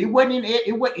 It wasn't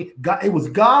it was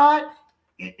God,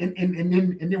 and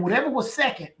then whatever was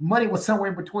second, money was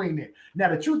somewhere in between there. Now,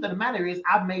 the truth of the matter is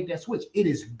I've made that switch. It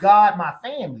is God, my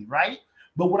family, right?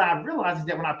 But what I realized is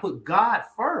that when I put God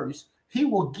first, he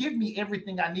will give me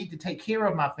everything I need to take care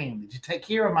of my family, to take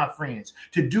care of my friends,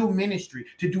 to do ministry,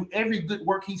 to do every good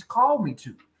work he's called me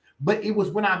to. But it was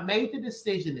when I made the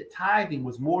decision that tithing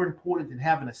was more important than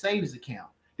having a savings account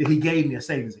that he gave me a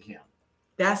savings account.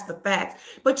 That's the fact.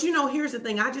 But here's the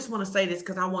thing. I just want to say this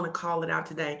because I want to call it out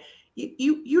today.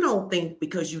 You don't think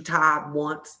because you tithe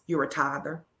once, you're a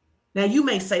tither. Now you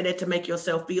may say that to make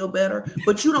yourself feel better,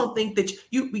 but you don't think that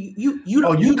you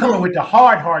coming with the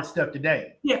hard stuff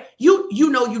today. Yeah, you're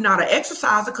not an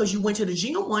exerciser because you went to the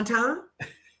gym one time.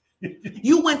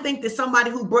 You wouldn't think that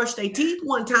somebody who brushed their teeth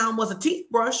one time was a teeth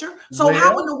brusher. So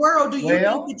how in the world do you think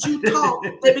that you talk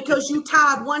that because you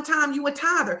tithe one time you a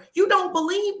tither? You don't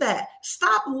believe that.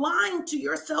 Stop lying to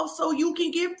yourself so you can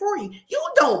get free.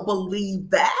 You don't believe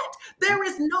that. There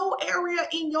is no area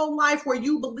in your life where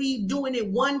you believe doing it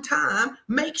one time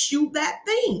makes you that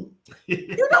thing.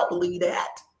 You don't believe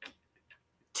that.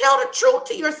 Tell the truth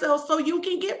to yourself so you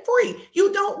can get free.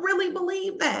 You don't really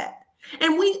believe that.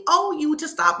 And we owe you to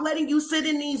stop letting you sit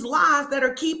in these lies that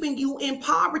are keeping you in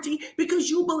poverty because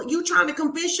you trying to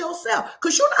convince yourself.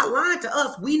 Because you're not lying to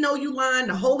us. We know you lying.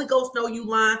 The Holy Ghost know you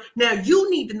lying. Now you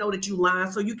need to know that you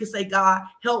lying so you can say, God,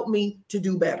 help me to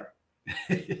do better.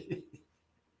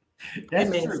 That's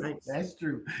true. That's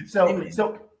true.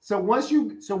 So once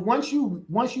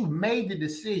you made the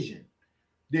decision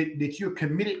that you're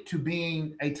committed to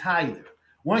being a tither,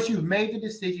 once you've made the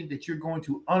decision that you're going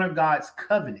to honor God's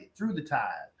covenant through the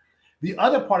tithe, the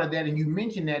other part of that, and you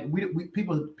mentioned that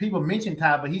people mention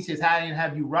tithe, but he says, "How didn't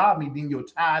have you rob me?" Then your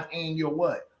tithe and your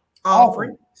what?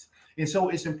 Offerings. And so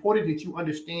it's important that you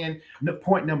understand.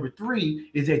 Point number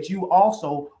 3 is that you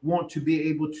also want to be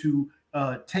able to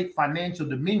take financial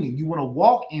dominion. You want to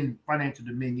walk in financial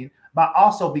dominion by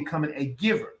also becoming a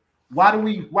giver. Why do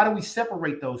we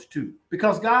separate those two?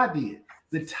 Because God did.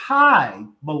 The tithe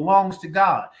belongs to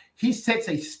God. He sets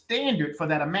a standard for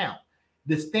that amount.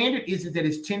 The standard is that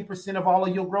it's 10% of all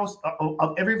of your gross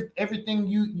of everything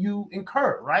you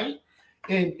incur, right?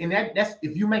 And that's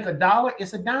if you make $1,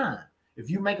 it's a dime. If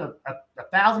you make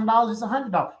 $1,000, it's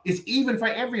 $100. It's even for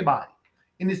everybody.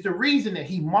 And it's the reason that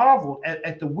he marveled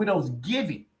at the widow's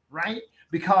giving, right?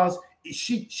 Because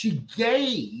she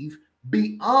gave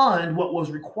beyond what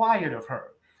was required of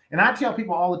her. And I tell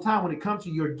people all the time when it comes to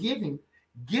your giving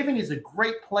is a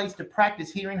great place to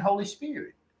practice hearing Holy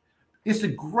Spirit. It's a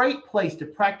great place to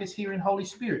practice hearing Holy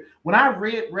Spirit. When I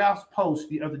read Ralph's post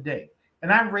the other day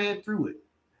and I read through it,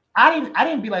 I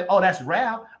didn't be like, oh, that's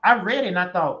Ralph. I read it and I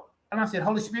thought, And I said,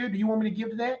 Holy Spirit, do you want me to give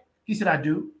to that? He said, I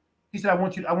do. He said, I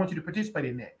want you to participate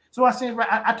in that. So I said,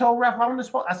 I told Ralph on the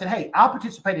spot, I said, hey, I'll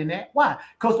participate in that. Why?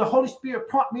 Because the Holy Spirit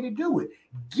prompted me to do it.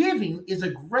 Giving is a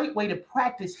great way to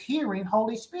practice hearing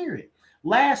Holy Spirit.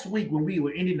 Last week when we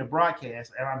were ending the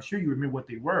broadcast, and I'm sure you remember what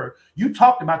they were, you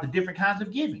talked about the different kinds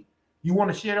of giving. You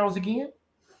want to share those again?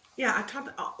 Yeah, I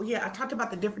talked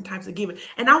about the different types of giving.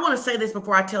 And I want to say this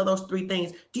before I tell those three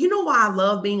things. Do you know why I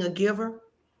love being a giver?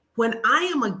 When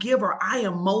I am a giver, I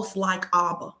am most like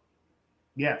Abba.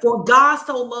 Yeah. For God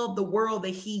so loved the world that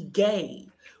he gave.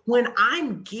 When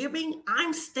I'm giving,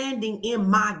 I'm standing in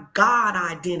my God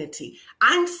identity.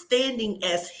 I'm standing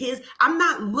as his. I'm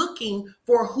not looking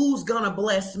for who's going to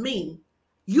bless me.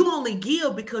 You only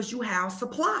give because you have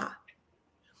supply.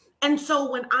 And so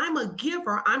when I'm a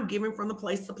giver, I'm giving from the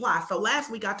place of supply. So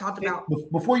last week I talked about.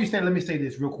 Before you say, let me say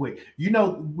this real quick. You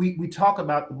know, we talk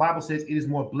about, the Bible says it is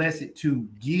more blessed to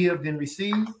give than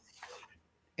receive.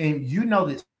 And you know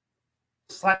that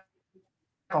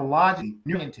psychologically,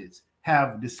 neuroscientists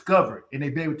have discovered, and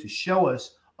they've been able to show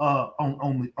us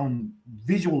on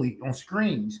visually on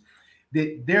screens,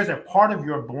 that there's a part of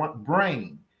your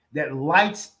brain that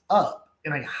lights up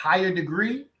in a higher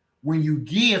degree when you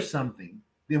give something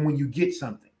than when you get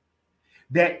something.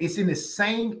 That it's in the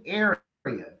same area,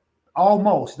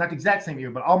 almost not the exact same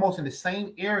area, but almost in the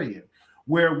same area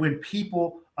where when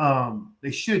people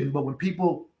they shouldn't, but when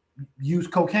people use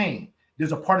cocaine,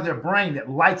 there's a part of their brain that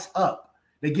lights up.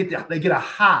 They get a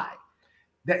high.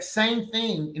 That same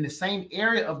thing in the same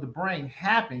area of the brain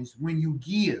happens when you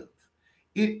give.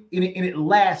 It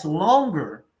lasts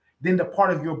longer than the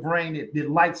part of your brain that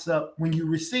lights up when you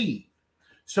receive.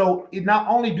 So it not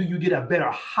only do you get a better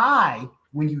high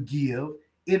when you give,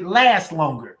 it lasts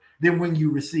longer than when you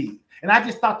receive. And I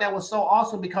just thought that was so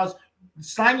awesome, because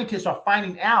scientists are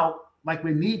finding out, like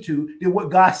we need to, that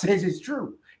what God says is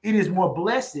true. It is more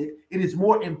blessed. It is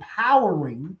more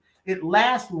empowering. It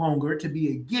lasts longer to be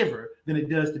a giver than it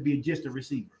does to be just a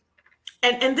receiver.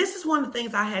 And this is one of the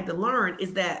things I had to learn,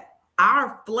 is that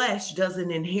our flesh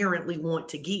doesn't inherently want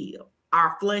to give.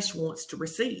 Our flesh wants to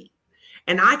receive.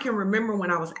 And I can remember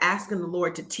when I was asking the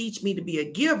Lord to teach me to be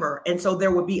a giver. And so there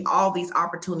would be all these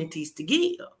opportunities to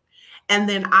give. And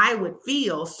then I would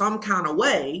feel some kind of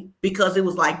way, because it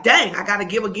was like, dang, I got to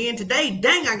give again today.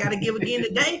 Dang, I got to give again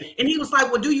today. And he was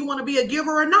like, well, do you want to be a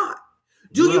giver or not?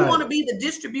 Do you want to be the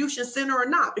distribution center or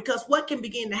not? Because what can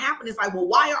begin to happen is like, well,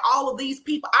 why are all of these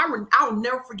people? I'll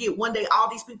never forget one day, all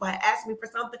these people had asked me for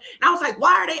something. And I was like,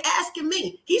 why are they asking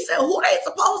me? He said, who are they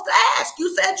supposed to ask?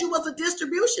 You said you was a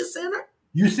distribution center.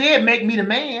 You said, make me the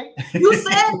man. You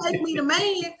said, make me the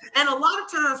man. And a lot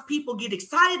of times people get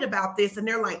excited about this and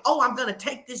they're like, oh, I'm going to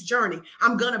take this journey.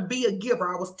 I'm going to be a giver.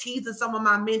 I was teasing some of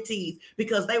my mentees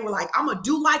because they were like, I'm going to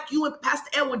do like you and Pastor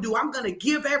Edwin do. I'm going to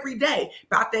give every day.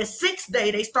 About that sixth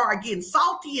day, they started getting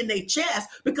salty in their chest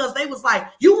because they was like,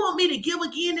 you want me to give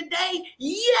again today?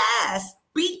 Yes,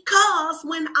 because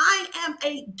when I am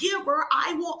a giver,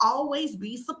 I will always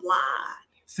be supplied.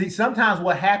 See, sometimes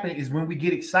what happens is when we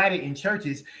get excited in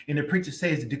churches and the preacher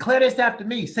says, declare this after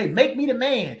me, say, make me the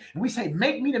man. And we say,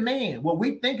 make me the man. What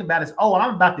we think about is, oh,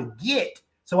 I'm about to get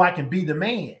so I can be the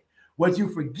man. What you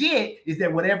forget is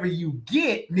that whatever you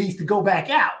get needs to go back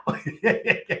out.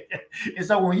 And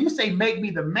so when you say, make me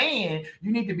the man,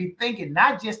 you need to be thinking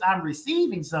not just I'm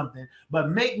receiving something, but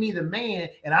make me the man.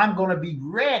 And I'm going to be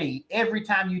ready every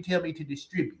time you tell me to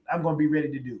distribute. I'm going to be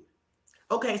ready to do it.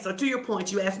 Okay, so to your point,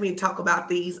 you asked me to talk about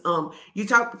these. You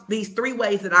talk these three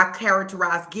ways that I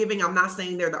characterize giving. I'm not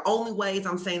saying they're the only ways.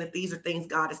 I'm saying that these are things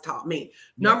God has taught me.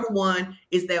 Yeah. Number one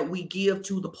is that we give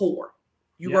to the poor.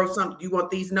 You wrote something. You want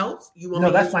these notes? You want?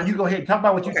 No, that's fine. You go ahead. Talk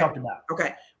about what you talked about.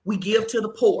 Okay, we give to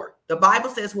the poor. The Bible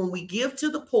says when we give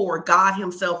to the poor, God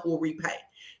Himself will repay.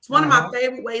 It's one of my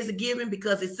favorite ways of giving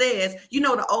because it says, you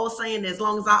know, the old saying, as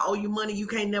long as I owe you money, you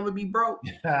can't never be broke.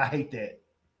 I hate that.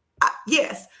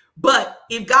 Yes. But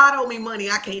if God owe me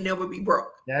money, I can't never be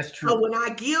broke. That's true. So when I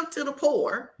give to the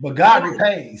poor, but God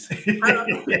repays. He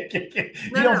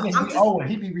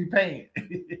be repaying.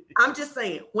 I'm just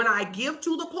saying, when I give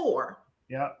to the poor,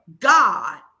 yeah,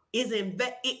 God is and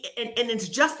it's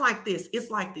just like this. It's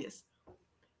like this.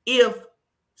 If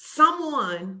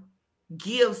someone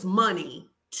gives money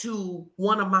to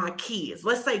one of my kids,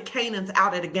 let's say Canaan's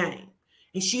out at a game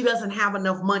and she doesn't have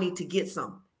enough money to get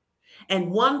something.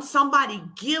 And once somebody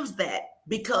gives that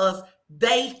because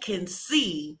they can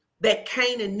see that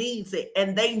Canaan needs it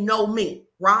and they know me,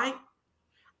 right?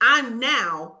 I'm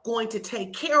now going to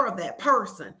take care of that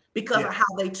person because of how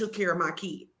they took care of my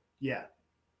kid. Yeah.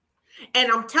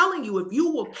 And I'm telling you, if you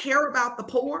will care about the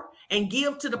poor and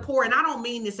give to the poor, and I don't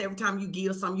mean this every time you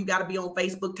give something, you got to be on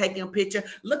Facebook taking a picture.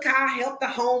 Look how I helped the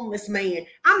homeless man.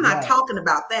 I'm not talking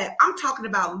about that. I'm talking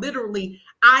about literally,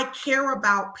 I care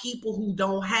about people who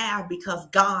don't have because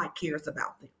God cares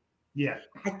about them. Yeah.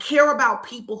 I care about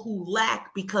people who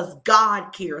lack because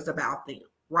God cares about them,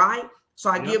 right? So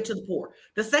I give to the poor.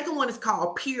 The second one is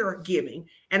called peer giving.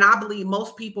 And I believe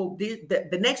most people did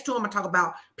the next two I'm gonna talk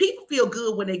about. People feel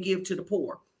good when they give to the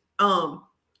poor.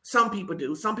 Some people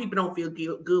do. Some people don't feel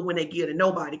good when they give to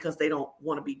nobody because they don't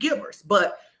want to be givers.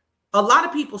 But a lot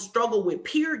of people struggle with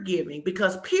peer giving,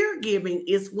 because peer giving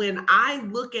is when I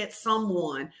look at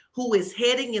someone who is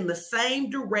heading in the same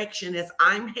direction as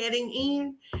I'm heading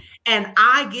in, and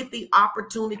I get the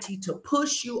opportunity to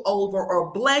push you over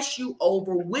or bless you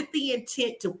over with the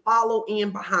intent to follow in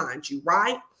behind you,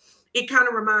 right? It kind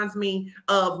of reminds me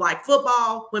of like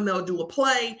football when they'll do a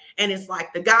play and it's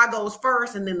like the guy goes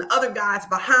first and then the other guy's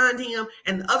behind him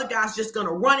and the other guy's just going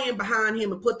to run in behind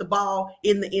him and put the ball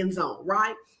in the end zone,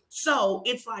 right? So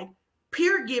it's like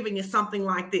peer giving is something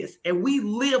like this, and we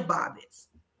live by this.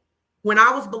 When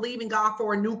I was believing God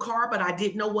for a new car, but I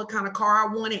didn't know what kind of car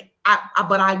I wanted,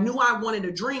 but I knew I wanted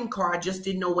a dream car. I just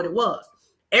didn't know what it was.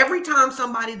 Every time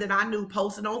somebody that I knew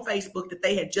posted on Facebook that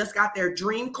they had just got their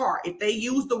dream car, if they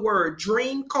used the word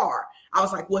dream car, I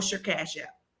was like, what's your Cash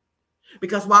App?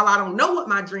 Because while I don't know what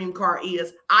my dream car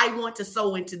is, I want to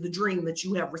sow into the dream that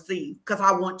you have received because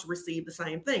I want to receive the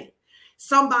same thing.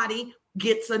 Somebody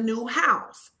gets a new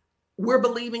house. We're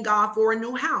believing God for a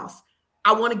new house.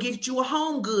 I want to get you a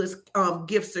home goods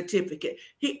gift certificate.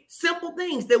 Simple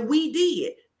things that we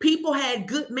did. People had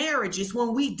good marriages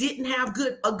when we didn't have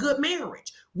a good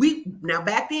marriage. Now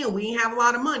back then we didn't have a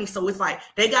lot of money. So it's like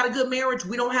they got a good marriage.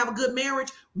 We don't have a good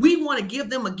marriage. We want to give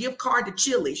them a gift card to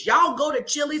Chili's. Y'all go to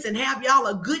Chili's and have y'all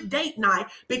a good date night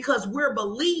because we're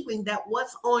believing that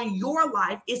what's on your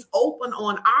life is open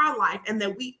on our life and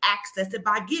that we access it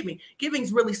by giving. Giving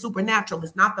is really supernatural.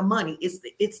 It's not the money.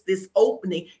 It's this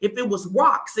opening. If it was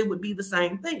rocks, it would be the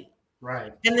same thing.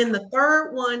 Right. And then the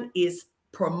third one is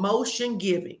promotion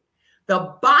giving.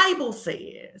 The Bible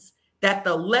says that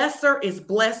the lesser is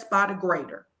blessed by the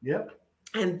greater. Yep.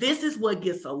 And this is what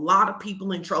gets a lot of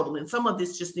people in trouble. And some of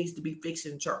this just needs to be fixed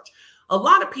in church. A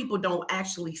lot of people don't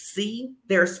actually see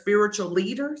their spiritual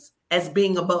leaders as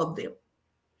being above them.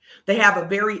 They have a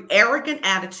very arrogant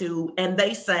attitude and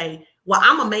they say, well,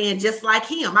 I'm a man just like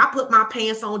him. I put my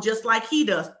pants on just like he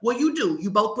does. Well, you do. You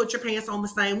both put your pants on the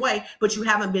same way, but you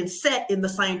haven't been set in the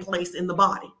same place in the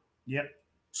body. Yep.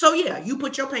 So yeah, you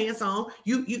put your pants on,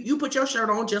 you put your shirt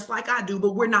on just like I do,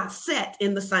 but we're not set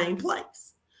in the same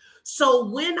place. So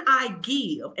when I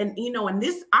give, and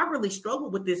this, I really struggle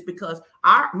with this because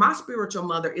my spiritual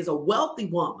mother is a wealthy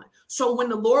woman. So when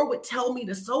the Lord would tell me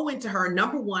to sow into her,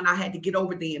 number one, I had to get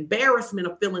over the embarrassment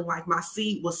of feeling like my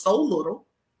seed was so little.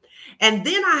 And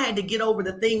then I had to get over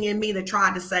the thing in me that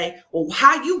tried to say, well,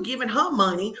 how you giving her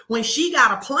money when she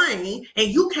got a plane and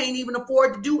you can't even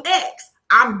afford to do X?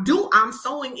 I'm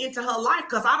sowing into her life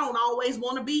because I don't always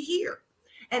want to be here.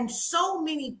 And so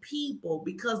many people,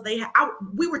 because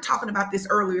we were talking about this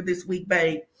earlier this week,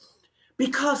 babe,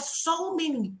 because so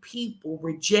many people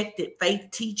rejected faith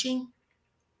teaching.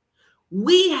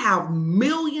 We have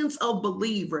millions of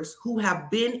believers who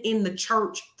have been in the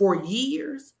church for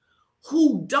years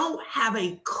who don't have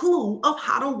a clue of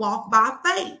how to walk by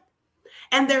faith.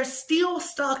 And they're still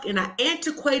stuck in an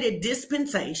antiquated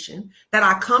dispensation that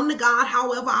I come to God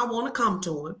however I want to come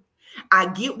to him. I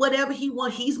get whatever he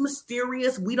wants. He's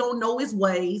mysterious. We don't know his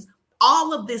ways.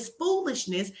 All of this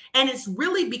foolishness. And it's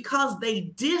really because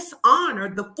they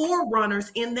dishonor the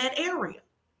forerunners in that area.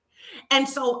 And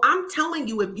so I'm telling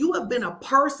you, if you have been a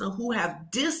person who have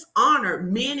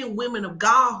dishonored men and women of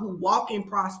God who walk in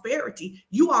prosperity,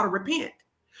 you ought to repent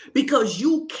because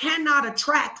you cannot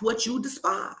attract what you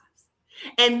despise.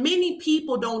 And many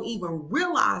people don't even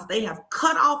realize they have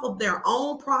cut off of their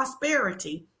own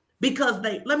prosperity because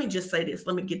let me just say this.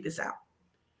 Let me get this out.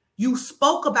 You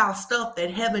spoke about stuff that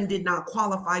heaven did not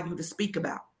qualify you to speak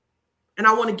about. And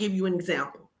I want to give you an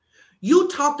example. You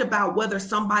talked about whether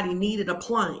somebody needed a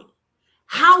plane.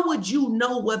 How would you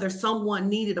know whether someone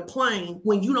needed a plane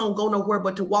when you don't go nowhere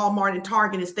but to Walmart and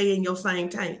Target and stay in your same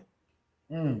town?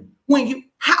 When you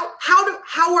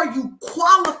how are you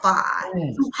qualified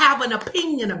to have an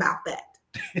opinion about that?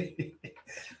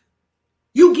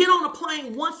 You get on a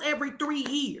plane once every 3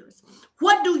 years.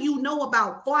 What do you know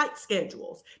about flight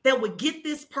schedules that would get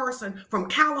this person from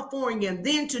California and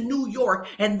then to New York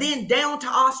and then down to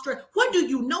Australia? What do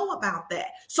you know about that?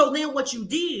 So then what you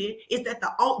did is that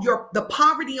the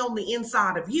poverty on the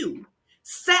inside of you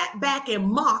sat back and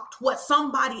mocked what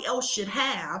somebody else should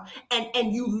have,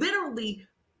 and you literally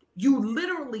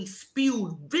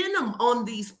spewed venom on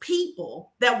these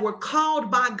people that were called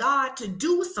by God to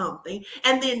do something.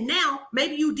 And then now,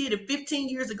 maybe you did it 15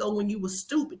 years ago when you were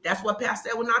stupid. That's what Pastor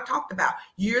Edwin and I talked about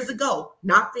years ago,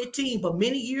 not 15, but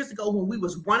many years ago when we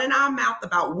was running our mouth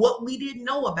about what we didn't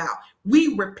know about.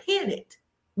 We repented.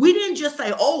 We didn't just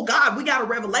say, oh God, we got a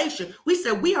revelation. We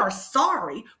said, we are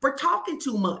sorry for talking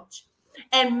too much.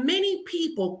 And many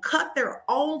people cut their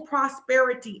own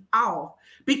prosperity off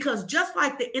because just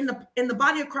like in the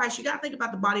body of Christ, you got to think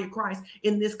about the body of Christ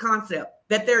in this concept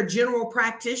that there are general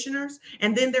practitioners,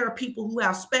 and then there are people who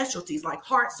have specialties like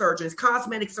heart surgeons,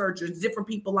 cosmetic surgeons, different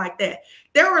people like that.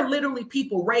 There are literally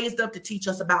people raised up to teach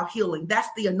us about healing. That's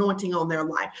the anointing on their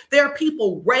life. There are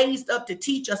people raised up to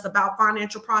teach us about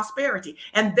financial prosperity.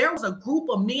 And there was a group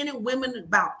of men and women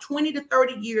about 20 to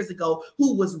 30 years ago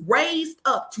who was raised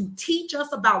up to teach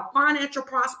us about financial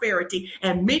prosperity.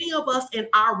 And many of us in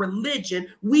our religion,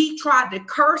 we tried to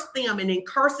curse them, and in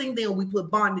cursing them, we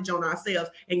put bondage on ourselves,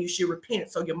 and you should repent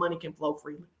so your money can flow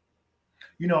freely.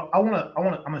 You know, I'm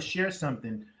gonna share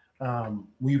something when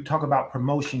you talk about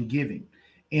promotion giving,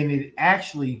 and it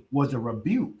actually was a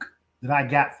rebuke that I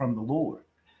got from the Lord.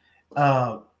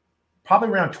 Probably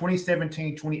around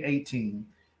 2017, 2018,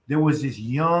 there was this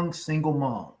young single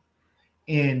mom,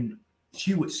 and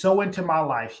she would sow into my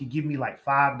life. She'd give me like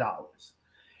 $5,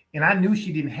 and I knew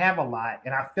she didn't have a lot,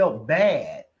 and I felt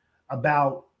bad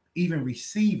about even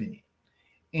receiving it.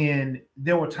 And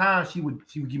there were times she would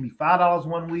give me $5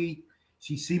 one week.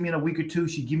 She'd see me in a week or two.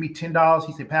 She'd give me $10.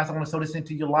 She said, Pastor, I want to sow this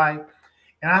into your life.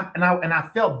 And I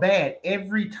felt bad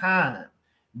every time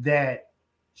that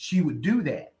she would do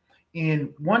that.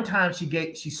 And one time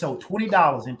she sold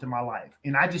 $20 into my life.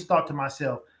 And I just thought to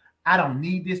myself, I don't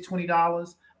need this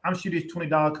 $20. I'm sure this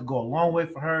 $20 could go a long way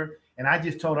for her. And I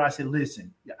just told her, I said,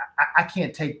 listen, I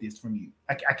can't take this from you.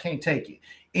 I can't take it.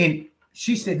 And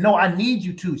she said, no, I need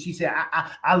you to. She said,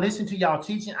 I listen to y'all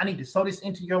teaching. I need to sow this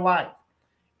into your life.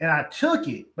 And I took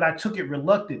it, but I took it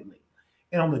reluctantly.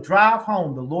 And on the drive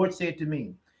home, the Lord said to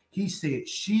me, he said,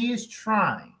 she is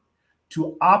trying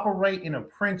to operate in a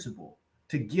principle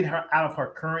to get her out of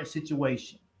her current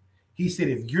situation. He said,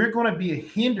 if you're going to be a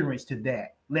hindrance to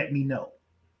that, let me know.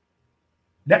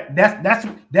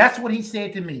 That's what he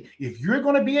said to me. If you're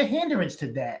going to be a hindrance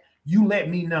to that, you let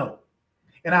me know.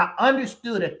 And I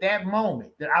understood at that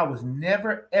moment that I was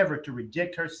never, ever to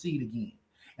reject her seed again.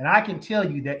 And I can tell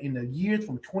you that in the years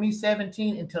from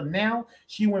 2017 until now,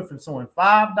 she went from sowing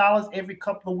 $5 every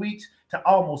couple of weeks to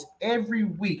almost every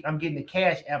week I'm getting a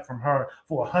cash app from her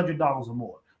for $100 or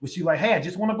more. Where she's like, hey, I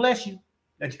just want to bless you.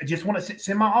 I just want to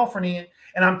send my offering in.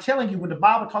 And I'm telling you, when the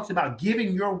Bible talks about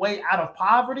giving your way out of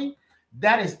poverty,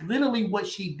 that is literally what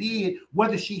she did,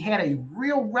 whether she had a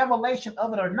real revelation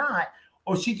of it or not,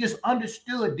 or she just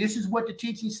understood this is what the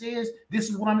teaching says. This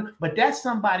is what I'm. But that's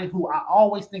somebody who I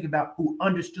always think about who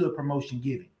understood promotion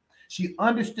giving. She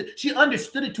understood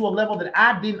it to a level that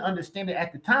I didn't understand it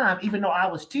at the time, even though I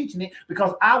was teaching it,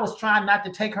 because I was trying not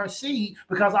to take her seed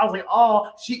because I was like, oh,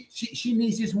 she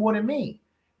needs this more than me.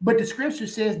 But the scripture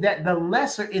says that the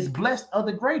lesser is blessed of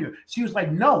the greater. She was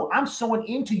like, no, I'm sowing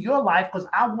into your life because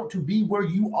I want to be where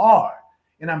you are.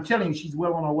 And I'm telling you, she's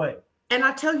well on her way. And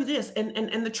I tell you this,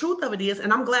 and the truth of it is,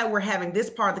 and I'm glad we're having this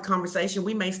part of the conversation.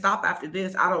 We may stop after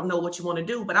this. I don't know what you want to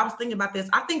do, but I was thinking about this.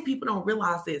 I think people don't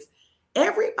realize this.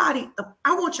 Everybody,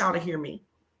 I want y'all to hear me.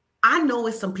 I know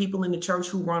it's some people in the church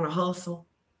who run a hustle,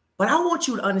 but I want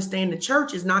you to understand the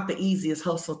church is not the easiest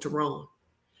hustle to run.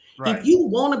 Right. If you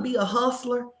want to be a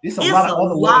hustler, it's a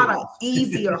lot of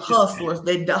easier hustles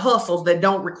that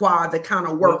don't require the kind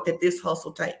of work that this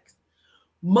hustle takes.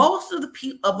 Most of the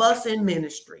people of us in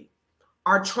ministry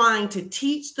are trying to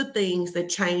teach the things that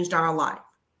changed our life.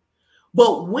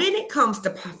 But when it comes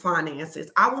to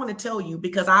finances, I want to tell you,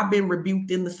 because I've been rebuked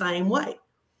in the same way.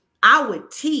 I would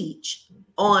teach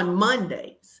on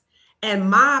Mondays and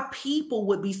my people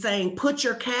would be saying, put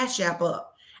your Cash App up.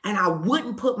 And I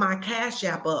wouldn't put my Cash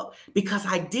App up because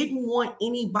I didn't want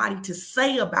anybody to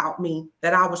say about me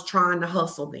that I was trying to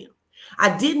hustle them.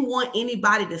 I didn't want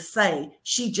anybody to say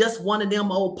she just one of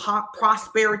them old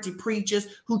prosperity preachers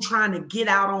who trying to get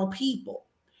out on people.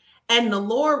 And the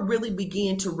Lord really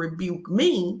began to rebuke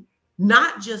me,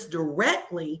 not just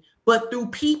directly, but through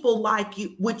people like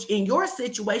you, which in your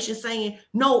situation saying,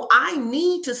 no, I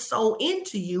need to sow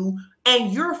into you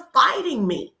and you're fighting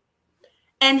me.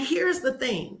 And here's the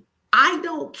thing. I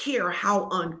don't care how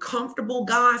uncomfortable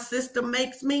God's system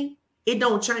makes me. It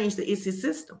don't change it's his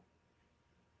system.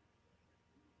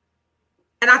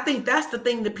 And I think that's the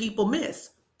thing that people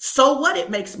miss. So what?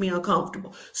 It makes me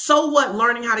uncomfortable. So what?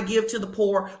 Learning how to give to the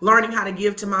poor, learning how to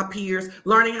give to my peers,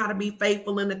 learning how to be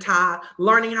faithful in the tithe,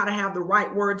 learning how to have the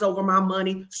right words over my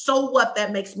money. So what?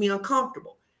 That makes me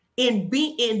uncomfortable. In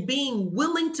being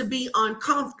willing to be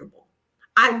uncomfortable,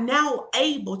 I'm now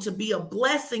able to be a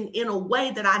blessing in a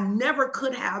way that I never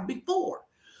could have before.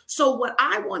 So what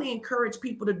I want to encourage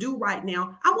people to do right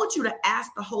now, I want you to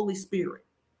ask the Holy Spirit,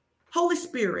 Holy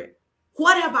Spirit,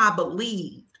 what have I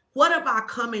believed? What have I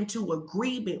come into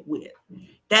agreement with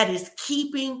that is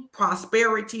keeping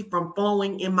prosperity from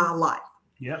flowing in my life?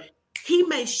 Yep. He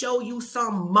may show you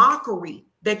some mockery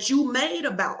that you made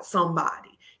about somebody.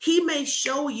 He may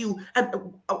show you,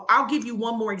 I'll give you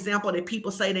one more example that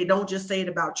people say, they don't just say it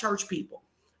about church people.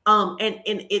 And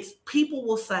it's people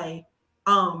will say,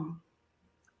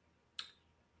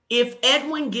 if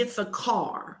Edwin gets a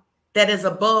car that is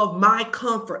above my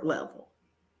comfort level,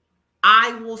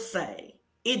 I will say,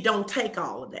 it don't take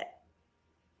all of that.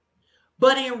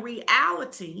 But in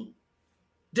reality,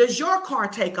 does your car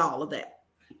take all of that?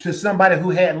 To somebody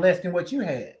who had less than what you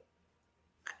had.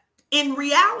 In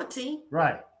reality,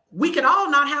 right, we could all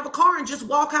not have a car and just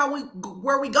walk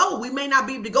where we go. We may not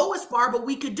be able to go as far, but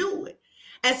we could do it.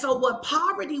 And so what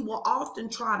poverty will often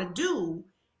try to do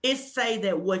is say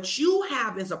that what you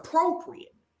have is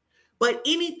appropriate, but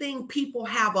anything people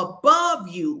have above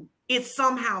you is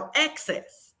somehow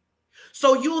excess.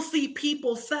 So you'll see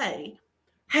people say,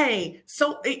 hey,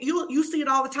 so you see it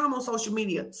all the time on social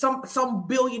media. Some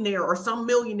billionaire or some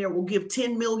millionaire will give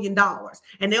 $10 million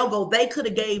and they'll go, they could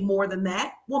have gave more than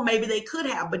that. Well, maybe they could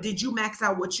have, but did you max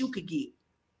out what you could give?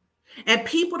 And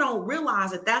people don't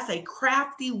realize that that's a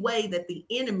crafty way that the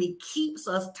enemy keeps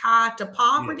us tied to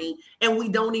poverty, and we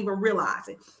don't even realize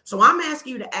it. So I'm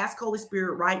asking you to ask Holy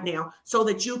Spirit right now so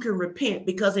that you can repent,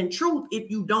 because in truth,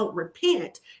 if you don't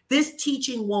repent, this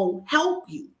teaching won't help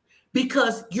you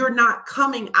because you're not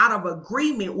coming out of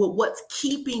agreement with what's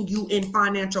keeping you in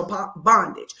financial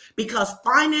bondage, because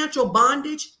financial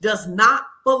bondage does not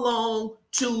belong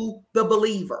to the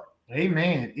believer.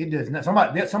 Amen. It does not.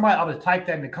 Somebody ought to type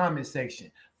that in the comment section.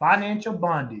 Financial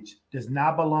bondage does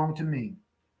not belong to me.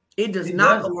 It does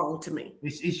not belong to me.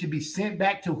 It should be sent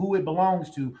back to who it belongs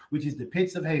to, which is the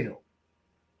pits of hell.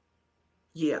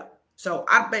 Yeah. So,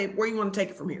 babe, where you want to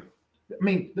take it from here? I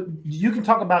mean, you can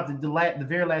talk about the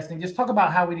very last thing. Just talk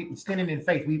about how we standing in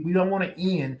faith. We don't want to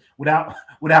end without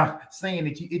saying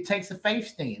that it takes a faith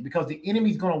stand, because the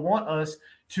enemy's going to want us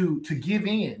to give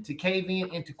in, to cave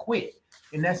in, and to quit.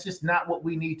 And that's just not what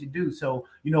we need to do. So,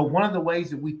 one of the ways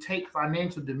that we take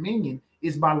financial dominion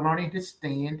is by learning to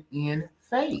stand in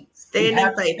faith. Stand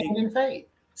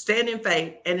in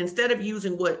faith. And instead of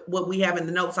using what we have in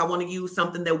the notes, I want to use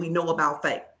something that we know about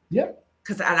faith. Yep.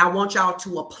 And I want y'all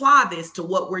to apply this to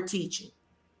what we're teaching.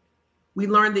 We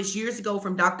learned this years ago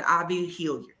from Dr. Ivy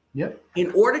Hilliard. Yep.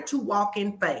 In order to walk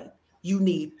in faith, you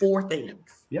need 4 things.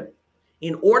 Yep.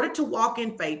 In order to walk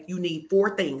in faith, you need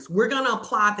 4 things. We're going to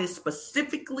apply this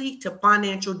specifically to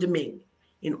financial dominion.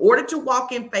 In order to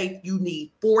walk in faith, you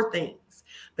need 4 things.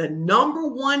 The number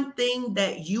one thing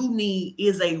that you need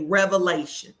is a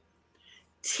revelation.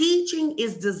 Teaching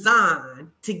is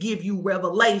designed to give you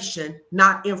revelation,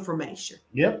 not information.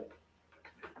 Yep.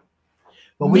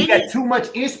 But we got too much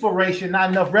inspiration, not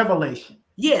enough revelation.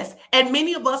 Yes. And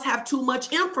many of us have too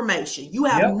much information. You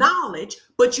have knowledge,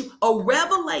 but a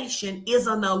revelation is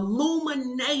an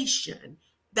illumination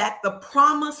that the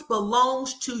promise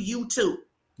belongs to you too.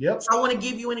 Yep. So I want to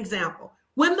give you an example.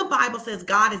 When the Bible says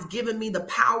God has given me the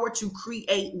power to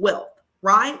create wealth,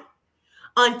 right?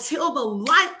 Until the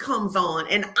light comes on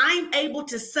and I'm able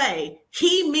to say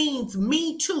he means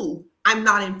me too, I'm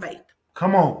not in faith.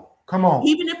 Come on.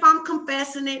 Even if I'm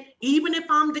confessing it, even if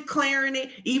I'm declaring it,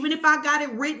 even if I got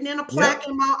it written in a plaque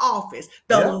in my office,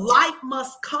 the light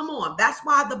must come on. That's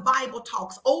why the Bible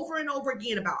talks over and over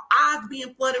again about eyes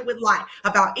being flooded with light,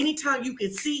 about anytime you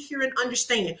can see, hear, and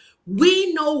understand.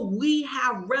 We know we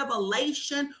have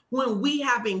revelation when we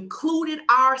have included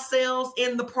ourselves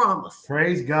in the promise.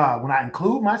 Praise God. When I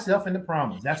include myself in the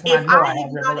promise, that's when I know I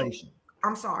have revelation.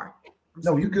 I'm sorry.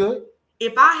 No, you good.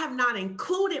 If I have not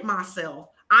included myself,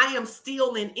 I am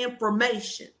still in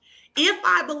information. If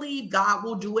I believe God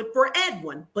will do it for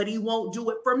Edwin, but he won't do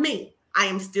it for me, I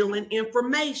am still in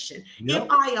information. If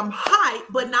I am hyped,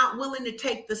 but not willing to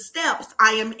take the steps,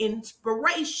 I am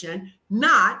inspiration,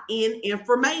 not in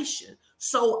information.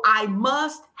 So I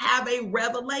must have a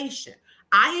revelation.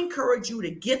 I encourage you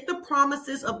to get the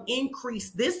promises of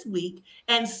increase this week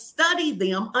and study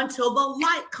them until the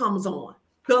light comes on.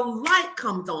 The light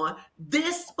comes on.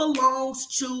 This belongs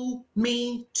to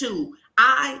me too.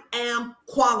 I am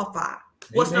qualified.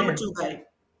 What's number 2, babe?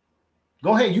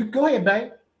 Go ahead. You go ahead,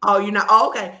 babe. Oh,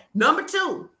 okay. Number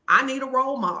 2, I need a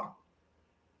role model.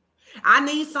 I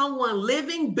need someone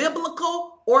living,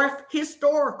 biblical or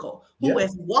historical, who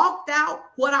has walked out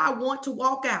what I want to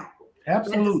walk out.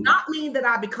 Absolutely. That does not mean that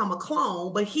I become a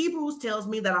clone, but Hebrews tells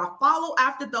me that I follow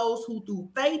after those who through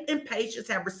faith and patience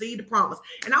have received the promise.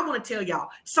 And I want to tell y'all,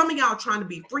 some of y'all trying to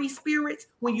be free spirits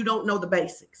when you don't know the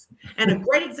basics. And a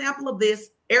great example of this,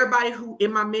 everybody who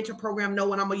in my mentor program know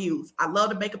what I'm going to use. I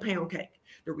love to bake a pound cake.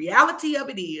 The reality of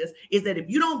it is that if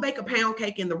you don't bake a pound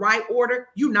cake in the right order,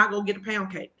 you're not going to get a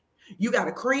pound cake. You got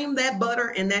to cream that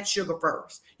butter and that sugar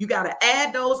first. You got to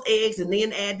add those eggs and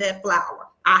then add that flour.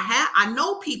 I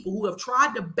know people who have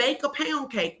tried to bake a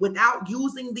pound cake without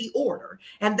using the order,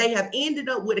 and they have ended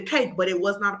up with a cake, but it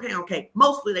was not a pound cake.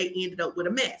 Mostly they ended up with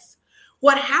a mess.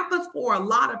 What happens for a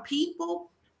lot of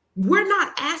people, we're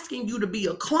not asking you to be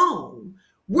a clone.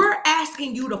 We're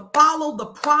asking you to follow the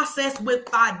process with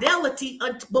fidelity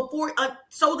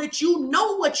so that you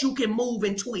know what you can move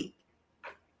and tweak.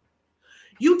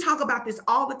 You talk about this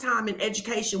all the time in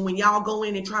education when y'all go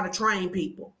in and try to train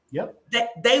people. Yep. That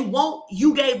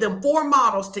you gave them 4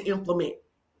 models to implement.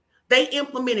 They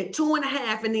implemented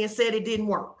 2.5 and then said it didn't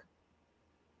work.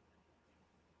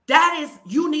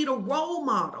 You need a role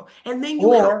model. And then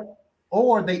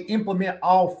or they implement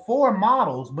all 4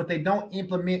 models, but they don't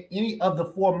implement any of the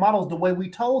 4 models the way we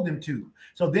told them to.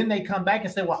 So then they come back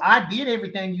and say, well, I did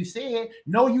everything you said.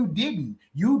 No, you didn't.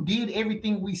 You did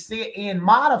everything we said and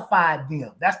modified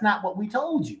them. That's not what we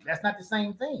told you. That's not the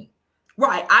same thing.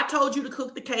 Right. I told you to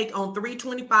cook the cake on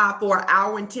 325 for an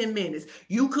hour and 10 minutes.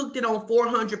 You cooked it on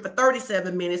 400 for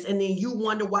 37 minutes. And then you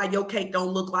wonder why your cake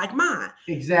don't look like mine.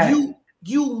 Exactly.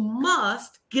 You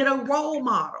must get a role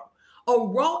model.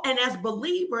 And as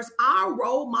believers, our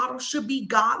role model should be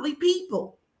godly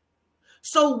people.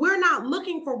 So we're not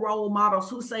looking for role models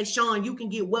who say, Sean, you can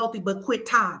get wealthy, but quit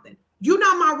tithing. You're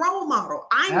not my role model.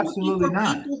 I'm looking for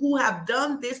people who have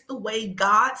done this the way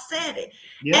God said it.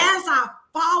 Yep. As I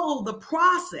follow the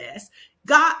process,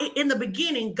 in the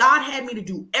beginning, God had me to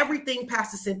do everything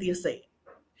Pastor Cynthia said.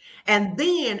 And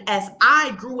then as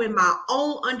I grew in my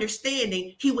own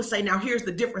understanding, he would say, now here's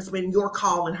the difference between your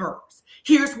call and hers.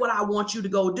 Here's what I want you to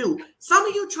go do. Some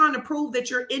of you trying to prove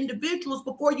that you're individuals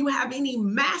before you have any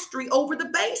mastery over the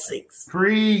basics.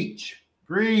 Preach.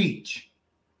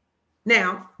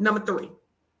 Now, number 3,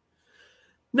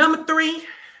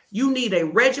 you need a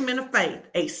regimen of faith,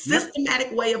 a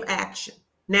systematic way of action.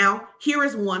 Now, here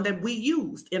is one that we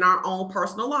used in our own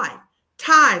personal life.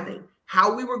 Tithing,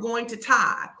 how we were going to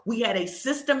tithe. We had a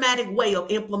systematic way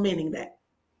of implementing that.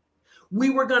 We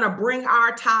were going to bring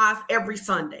our tithes every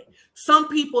Sunday. Some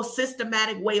people's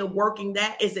systematic way of working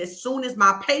that is as soon as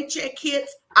my paycheck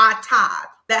hits, I tithe.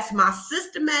 That's my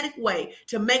systematic way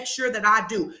to make sure that I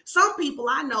do. Some people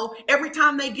I know, every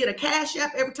time they get a cash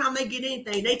app, every time they get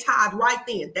anything, they tithe right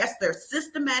then. That's their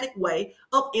systematic way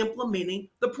of implementing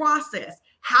the process.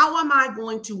 How am I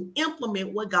going to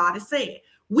implement what God has said?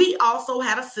 We also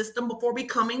had a system before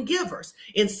becoming givers.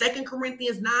 In 2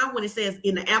 Corinthians 9, when it says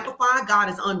in the Amplified, God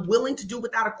is unwilling to do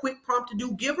without a quick prompt to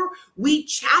do giver, we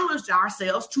challenged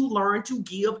ourselves to learn to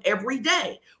give every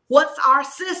day. What's our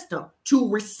system? To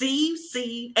receive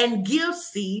seed and give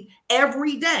seed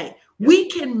every day. We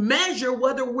can measure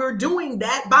whether we're doing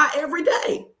that by every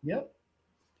day. Yep.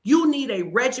 You need a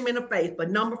regimen of faith.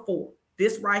 But number 4,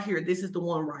 this right here, this is the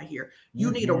one right here.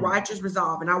 You need a righteous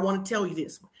resolve. And I want to tell you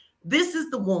this one. This is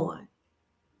the one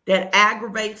that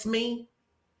aggravates me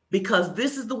because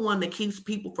this is the one that keeps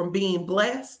people from being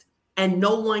blessed, and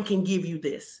no one can give you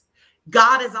this.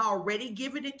 God has already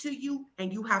given it to you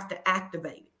and you have to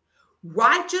activate it.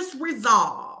 Righteous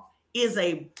resolve is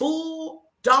a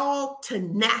bulldog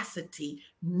tenacity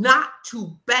not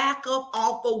to back up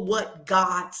off of what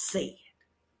God said.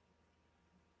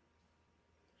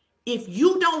 If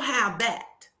you don't have that,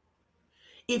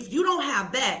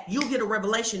 you'll get a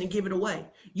revelation and give it away.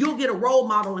 You'll get a role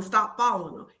model and stop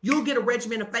following them. You'll get a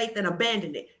regimen of faith and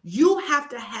abandon it. You have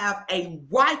to have a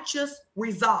righteous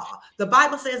resolve. The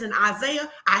Bible says in Isaiah,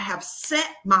 I have set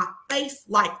my face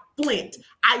like flint.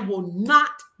 I will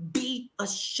not be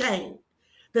ashamed.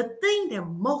 The thing that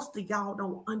most of y'all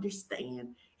don't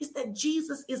understand is that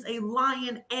Jesus is a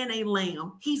lion and a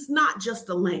lamb. He's not just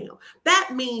a lamb.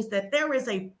 That means that there is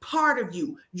a part of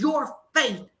you, your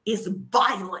faith is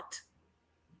violent.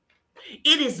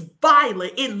 It is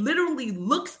violent. It literally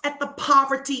looks at the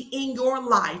poverty in your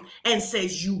life and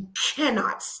says, you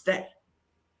cannot stay.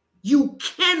 You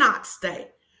cannot stay.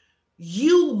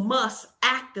 You must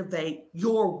activate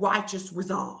your righteous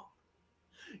resolve.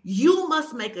 You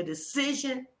must make a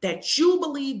decision that you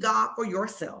believe God for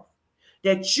yourself.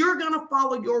 that you're going to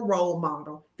follow your role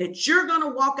model, that you're going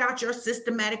to walk out your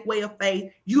systematic way of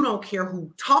faith. You don't care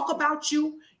who talk about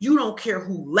you. You don't care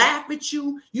who laugh at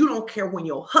you. You don't care when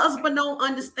your husband don't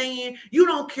understand. You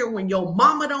don't care when your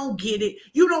mama don't get it.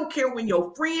 You don't care when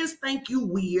your friends think you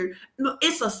weird.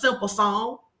 It's a simple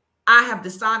song. I have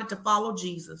decided to follow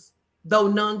Jesus, though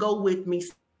none go with me.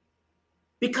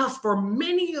 Because for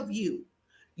many of you,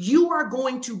 you are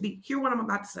going to be, hear what I'm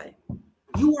about to say.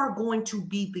 You are going to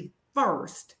be the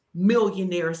first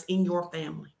millionaires in your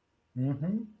family.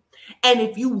 Mm-hmm. And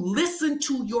if you listen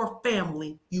to your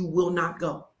family, you will not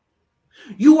go.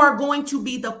 You are going to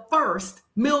be the first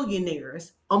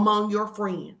millionaires among your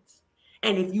friends.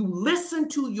 And if you listen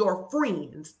to your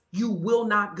friends, you will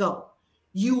not go.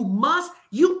 You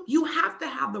have to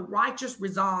have the righteous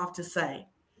resolve to say,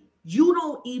 you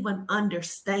don't even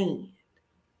understand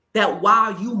that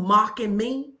while you mocking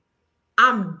me,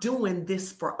 I'm doing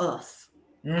this for us.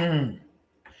 Mm.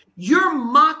 You're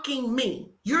mocking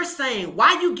me. You're saying,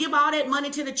 why you give all that money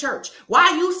to the church?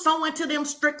 Why you sewing to them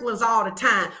stricklers all the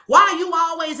time? Why you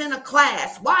always in a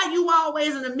class? Why you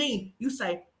always in a meeting? You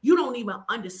say, you don't even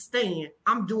understand.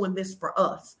 I'm doing this for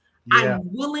us. Yeah. I'm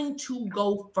willing to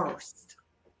go first.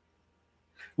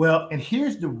 Well, and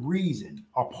here's the reason,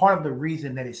 or part of the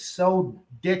reason that it's so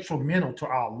detrimental to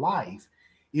our life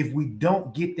if we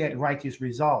don't get that righteous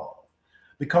resolve.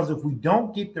 Because if we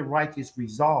don't get the righteous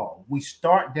resolve, we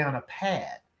start down a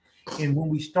path. And when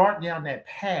we start down that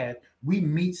path, we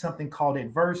meet something called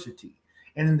adversity.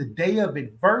 And in the day of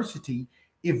adversity,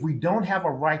 if we don't have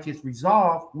a righteous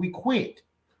resolve, we quit.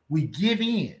 We give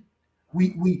in.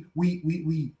 We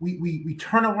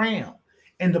turn around.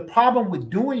 And the problem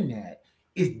with doing that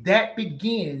is that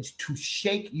begins to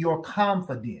shake your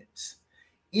confidence.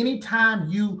 Anytime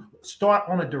you start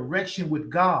on a direction with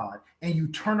God and you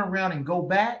turn around and go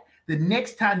back, the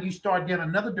next time you start down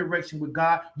another direction with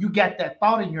God, you got that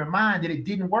thought in your mind that it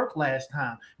didn't work last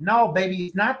time. No, baby,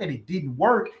 it's not that it didn't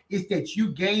work. It's that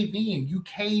you gave in, you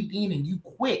caved in, and you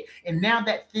quit. And now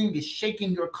that thing is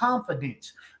shaking your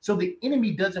confidence. So the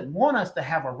enemy doesn't want us to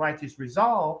have a righteous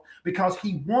resolve because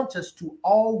he wants us to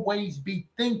always be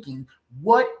thinking,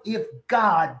 what if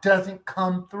God doesn't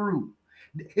come through?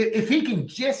 If he can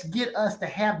just get us to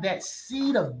have that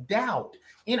seed of doubt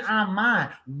in our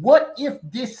mind, what if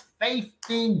this faith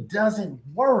thing doesn't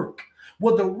work?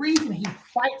 Well, the reason he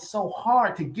fights so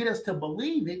hard to get us to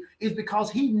believe it is because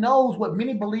he knows what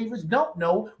many believers don't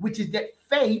know, which is that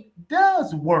faith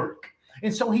does work.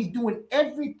 And so he's doing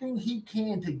everything he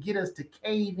can to get us to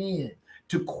cave in,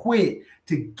 to quit,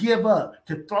 to give up,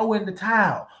 to throw in the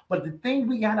towel. But the thing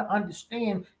we got to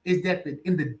understand is that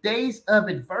in the days of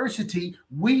adversity,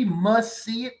 we must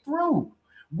see it through.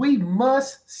 We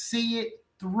must see it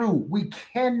through. We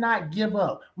cannot give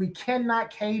up. We cannot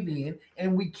cave in,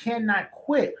 and we cannot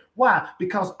quit. Why?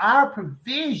 Because our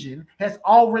provision has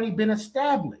already been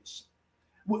established.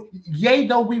 Yea,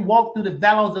 though we walk through the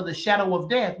valleys of the shadow of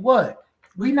death, what?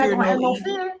 We're not going to have no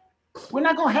fear. We're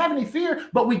not going to have any fear,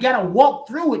 but we got to walk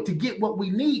through it to get what we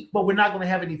need. But we're not going to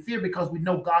have any fear because we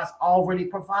know God's already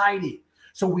provided.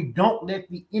 So we don't let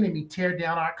the enemy tear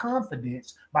down our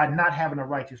confidence by not having a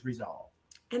righteous resolve.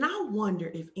 And I wonder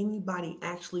if anybody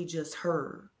actually just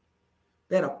heard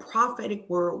that a prophetic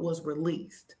word was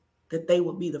released, that they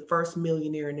would be the first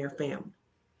millionaire in their family.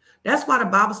 That's why the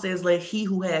Bible says, let he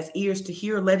who has ears to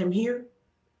hear, let him hear.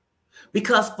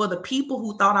 Because for the people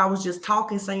who thought I was just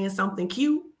talking, saying something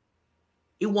cute,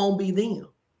 it won't be them.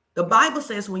 The Bible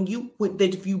says that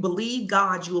if you believe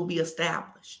God, you will be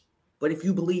established. But if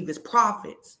you believe his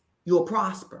prophets, you'll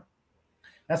prosper.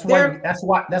 That's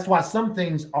why some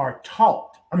things are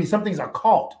taught. I mean, some things are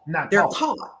caught, not they're taught.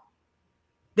 Caught.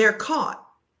 They're caught.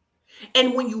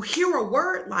 And when you hear a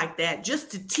word like that,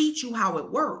 just to teach you how it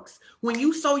works, when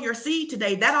you sow your seed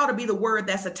today, that ought to be the word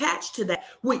that's attached to that.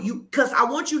 Because I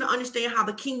want you to understand how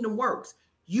the kingdom works.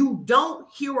 You don't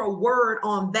hear a word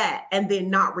on that and then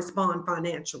not respond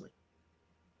financially.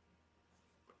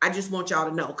 I just want y'all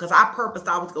to know, because I purposed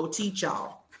I was going to teach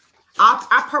y'all.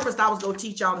 I purposed I was going to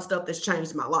teach y'all the stuff that's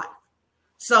changed my life.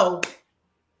 So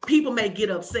people may get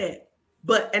upset,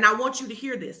 and I want you to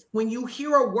hear this. When you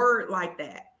hear a word like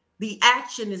that, the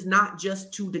action is not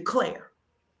just to declare.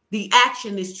 The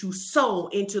action is to sow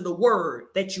into the word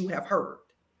that you have heard.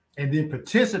 And then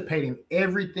participate in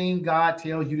everything God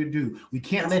tells you to do. We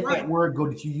can't let that word go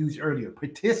that you used earlier.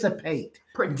 Participate.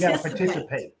 You got to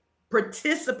participate.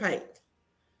 Participate.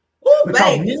 Ooh,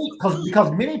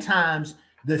 because many times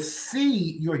the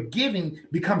seed you're giving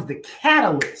becomes the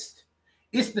catalyst.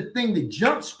 It's the thing that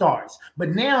jump starts. But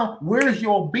now, where's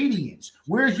your obedience?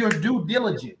 Where's your due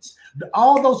diligence?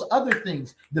 All those other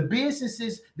things, the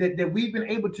businesses that we've been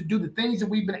able to do, the things that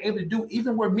we've been able to do,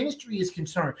 even where ministry is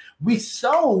concerned, we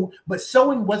sowed, but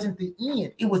sowing wasn't the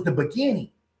end. It was the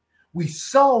beginning. We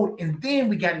sowed, and then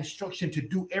we got instruction to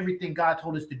do everything God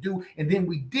told us to do, and then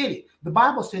we did it. The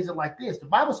Bible says it like this. The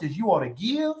Bible says you ought to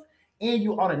give, and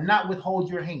you ought to not withhold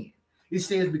your hand. It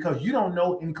says because you don't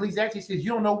know, in Ecclesiastes says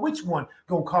you don't know which one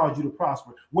going to cause you to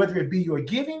prosper, whether it be your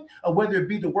giving or whether it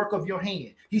be the work of your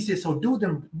hand. He says, so do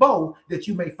them both that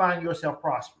you may find yourself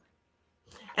prospering.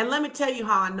 And let me tell you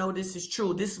how I know this is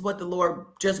true. This is what the Lord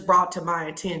just brought to my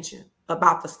attention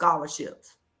about the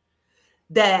scholarships.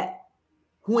 That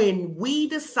when we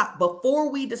decide,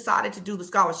 before we decided to do the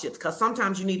scholarships, because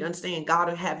sometimes you need to understand God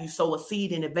will have you sow a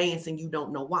seed in advance and you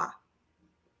don't know why.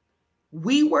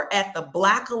 We were at the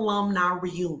Black Alumni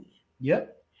Reunion.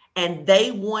 Yep. And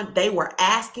they were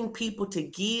asking people to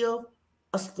give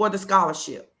us for the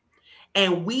scholarship.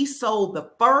 And we sold the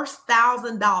first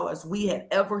 $1,000 we had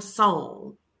ever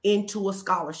sown into a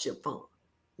scholarship fund.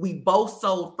 We both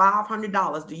sold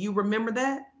 $500. Do you remember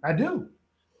that? I do.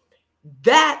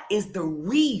 That is the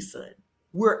reason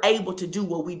we're able to do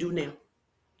what we do now.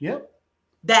 Yep.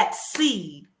 That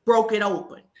seed broke it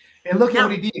open. And look at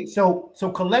what he did. So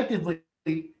collectively,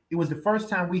 it was the first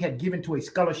time we had given to a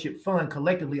scholarship fund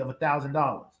collectively of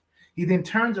 $1,000. He then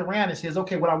turns around and says,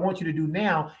 okay, what I want you to do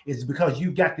now is because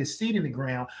you got this seed in the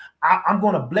ground, I'm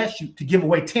going to bless you to give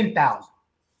away 10,000.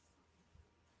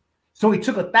 So he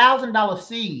took $1,000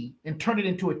 seed and turned it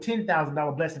into a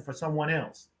 $10,000 blessing for someone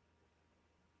else.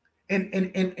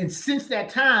 And since that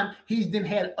time, he's then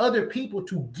had other people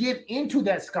to give into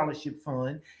that scholarship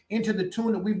fund, into the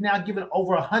tune that we've now given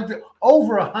over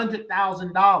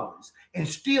 $100,000, and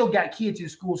still got kids in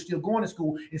school, still going to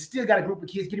school, and still got a group of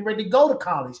kids getting ready to go to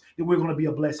college that we're going to be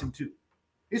a blessing to.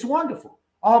 It's wonderful,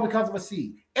 all because of a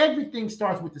seed. Everything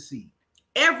starts with the seed.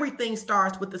 Everything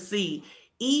starts with the seed.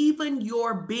 Even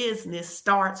your business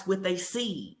starts with a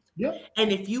seed. Yep.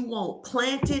 And if you won't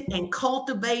plant it and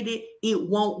cultivate it, it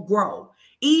won't grow.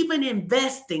 Even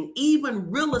investing, even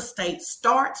real estate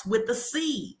starts with the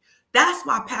seed. That's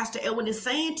why Pastor Edwin is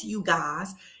saying to you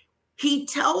guys, he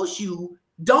tells you,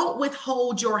 don't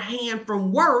withhold your hand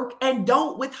from work and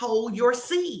don't withhold your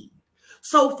seed.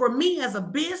 So for me as a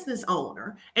business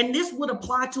owner, and this would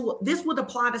apply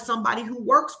to somebody who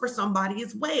works for somebody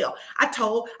as well. I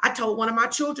told one of my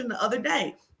children the other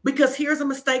day, because here's a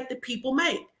mistake that people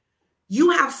make. You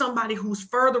have somebody who's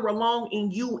further along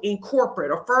in you in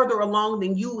corporate or further along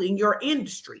than you in your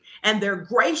industry, and they're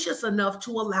gracious enough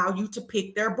to allow you to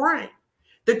pick their brain.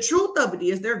 The truth of it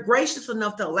is they're gracious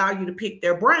enough to allow you to pick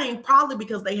their brain, probably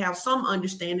because they have some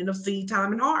understanding of seed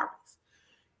time and harvest.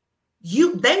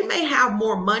 They may have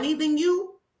more money than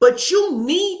you, but you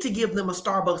need to give them a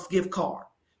Starbucks gift card.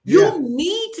 You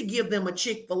need to give them a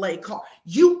Chick-fil-A card.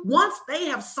 Once they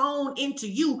have sown into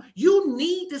you, you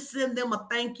need to send them a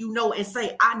thank you note and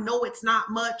say, I know it's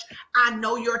not much. I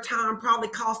know your time probably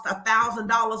costs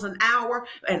 $1,000 an hour,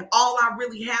 and all I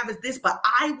really have is this, but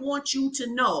I want you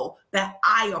to know that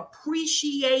I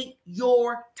appreciate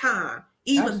your time.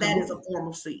 Even Absolutely. That is a form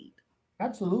of seed.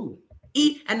 Absolutely.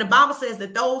 And the Bible says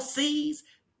that those seeds,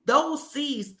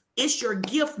 it's your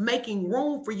gift making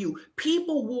room for you.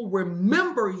 People will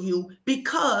remember you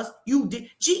because you did.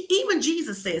 Even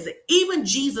Jesus says it. Even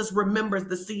Jesus remembers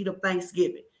the seed of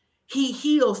thanksgiving. He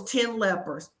heals 10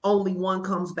 lepers. Only one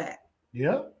comes back.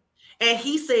 Yeah. And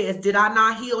he says, did I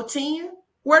not heal 10?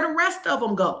 Where the rest of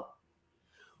them go?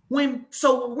 When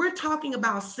we're talking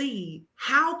about seed,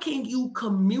 how can you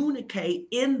communicate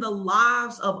in the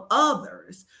lives of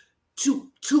others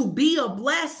to be a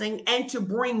blessing and to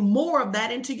bring more of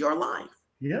that into your life?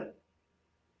 Yeah.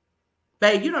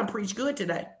 Babe, you done preached good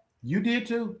today. You did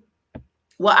too.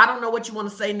 Well, I don't know what you want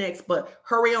to say next, but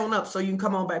hurry on up so you can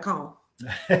come on back home.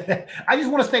 I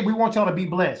just want to say we want y'all to be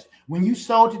blessed. When you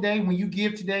sow today, when you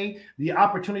give today, the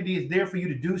opportunity is there for you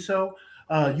to do so.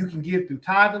 You can give through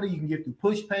Tithely, you can give through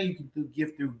PushPay, you can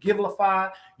give through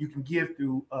Givelify, you can give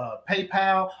through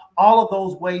PayPal. All of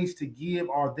those ways to give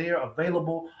are there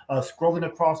available, scrolling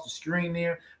across the screen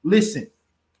there. Listen,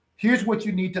 here's what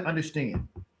you need to understand.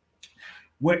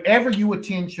 Wherever you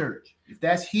attend church, if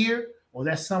that's here or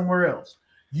that's somewhere else,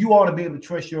 you ought to be able to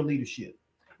trust your leadership.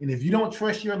 And if you don't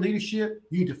trust your leadership,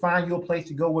 you need to find your place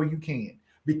to go where you can,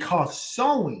 because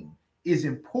sowing is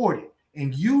important.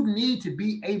 And you need to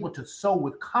be able to sow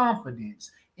with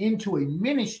confidence into a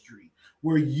ministry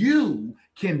where you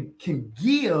can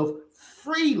give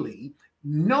freely,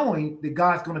 knowing that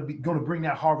God's going to bring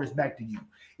that harvest back to you.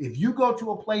 If you go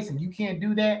to a place and you can't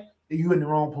do that, then you're in the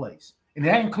wrong place. And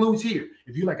that includes here.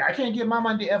 If you're like, I can't give my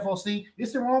money to FOC,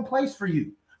 it's the wrong place for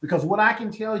you. Because what I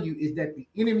can tell you is that the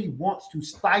enemy wants to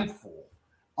stifle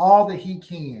all that he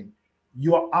can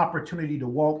your opportunity to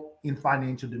walk in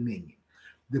financial dominion.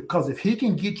 Because if he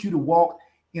can get you to walk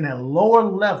in a lower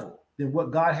level than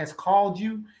what God has called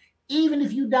you, even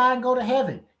if you die and go to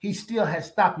heaven, he still has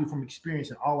stopped you from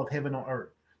experiencing all of heaven on earth.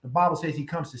 The Bible says he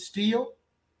comes to steal,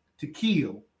 to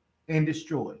kill, and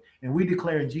destroy. And we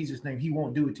declare in Jesus' name, he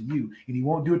won't do it to you. And he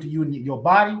won't do it to you in your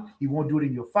body. He won't do it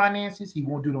in your finances. He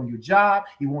won't do it on your job.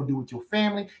 He won't do it with your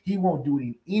family. He won't do it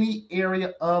in any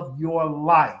area of your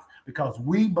life, because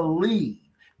we believe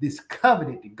this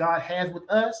covenant that God has with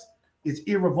us is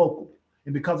irrevocable.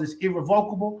 And because it's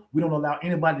irrevocable, we don't allow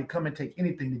anybody to come and take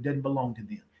anything that doesn't belong to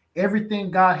them.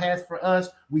 Everything God has for us,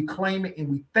 we claim it and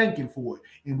we thank him for it.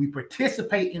 And we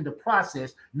participate in the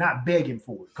process, not begging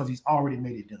for it, because he's already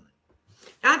made it done.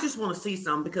 I just want to see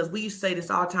something, because we used to say this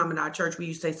all the time in our church. We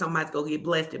used to say somebody's going to get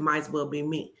blessed. It might as well be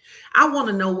me. I want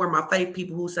to know where my faith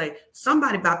people who say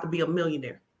somebody about to be a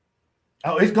millionaire.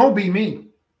 Oh, it's going to be me.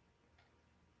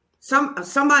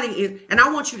 Somebody is, and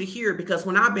I want you to hear it, because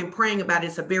when I've been praying about it,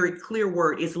 it's a very clear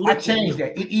word. It's liquid. I changed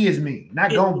that. It is me.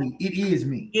 Not going to be. It is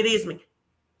me. It is me.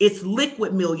 It's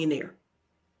liquid millionaire.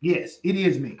 Yes, it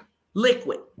is me.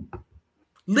 Liquid.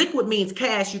 Liquid means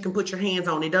cash you can put your hands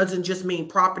on. It doesn't just mean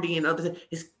property and other things.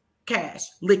 It's cash,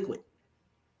 liquid.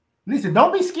 Listen,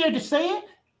 don't be scared to say it.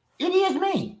 It is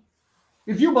me.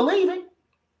 If you believe it,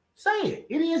 say it.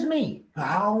 It is me.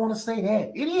 I don't want to say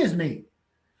that. It is me.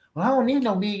 Well, I don't need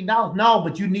no $1 million. No,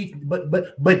 but you need, but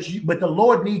the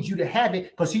Lord needs you to have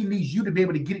it, because he needs you to be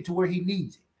able to get it to where he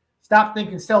needs it. Stop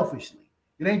thinking selfishly.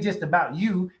 It ain't just about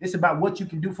you. It's about what you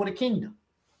can do for the kingdom.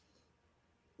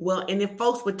 Well, and if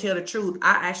folks would tell the truth,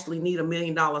 I actually need $1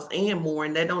 million and more,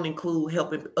 and that don't include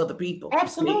helping other people.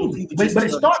 Absolutely. But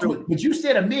it starts with, but you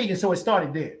said $1 million, so it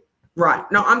started there. Right.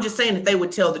 No, I'm just saying if they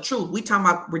would tell the truth. We talking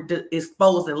about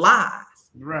exposing lies.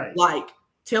 Right. Like,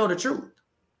 tell the truth.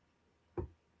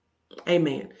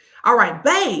 Amen. All right,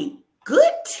 babe.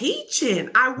 Good teaching.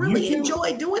 I really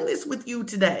enjoyed doing this with you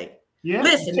today. Yeah.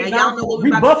 Listen, now y'all know what we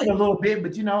buffed a little bit,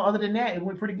 but other than that, it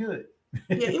went pretty good.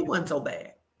 Yeah, it wasn't so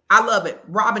bad. I love it.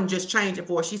 Robin just changed it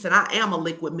for us. She said, I am a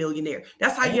liquid millionaire.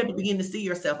 That's how you have to begin to see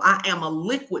yourself. I am a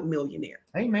liquid millionaire.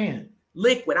 Amen.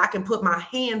 Liquid. I can put my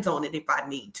hands on it if I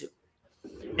need to.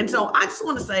 And so I just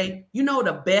want to say,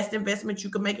 the best investment you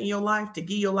can make in your life, to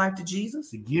give your life to Jesus?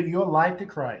 To give your life to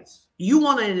Christ. You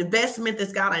want an investment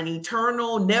that's got an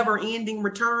eternal, never-ending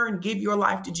return? Give your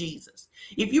life to Jesus.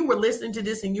 If you were listening to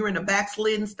this and you're in a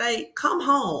backslidden state, come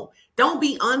home. Don't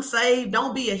be unsaved.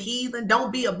 Don't be a heathen.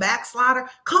 Don't be a backslider.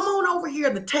 Come on over here.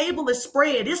 The table is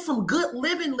spread. It's some good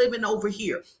living over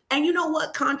here. And you know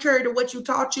what? Contrary to what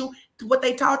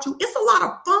they taught you, it's a lot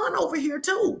of fun over here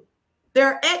too. There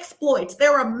are exploits.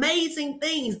 There are amazing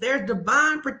things. There's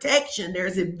divine protection.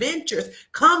 There's adventures.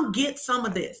 Come get some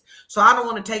of this. So I don't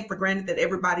want to take for granted that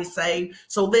everybody's saved.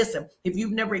 So listen, if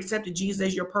you've never accepted Jesus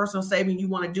as your personal savior and you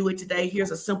want to do it today,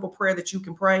 here's a simple prayer that you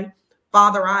can pray.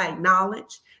 Father, I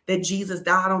acknowledge that Jesus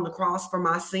died on the cross for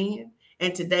my sin.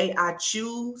 And today I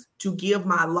choose to give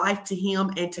my life to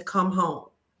him and to come home.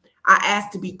 I ask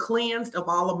to be cleansed of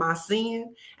all of my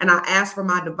sin, and I ask for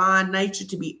my divine nature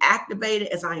to be activated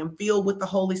as I am filled with the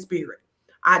Holy Spirit.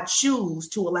 I choose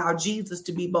to allow Jesus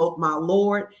to be both my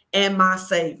Lord and my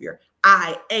Savior.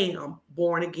 I am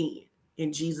born again.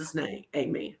 In Jesus' name,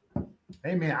 amen.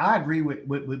 Amen. I agree with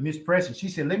Miss Preston. She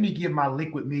said, let me give my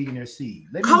liquid millionaire seed.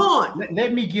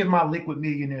 Let me give my liquid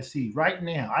millionaire seed right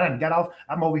now. I done got off.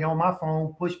 I'm over here on my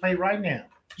phone, push pay right now.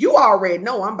 You already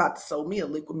know I'm about to sow me a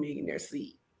liquid millionaire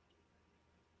seed.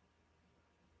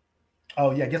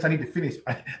 Oh yeah, I guess I need to finish.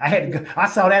 I had to go. I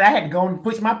saw that. I had to go and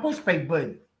push my push pay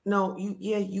button. No,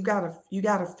 you gotta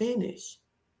finish.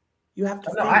 You have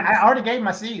to. No, I already gave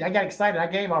my seed. I got excited. I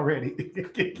gave already.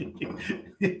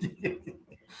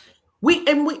 We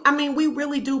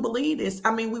really do believe this.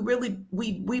 I mean,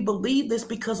 we believe this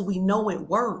because we know it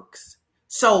works.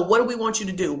 So what do we want you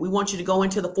to do? We want you to go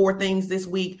into the 4 things this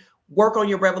week. Work on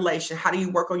your revelation. How do you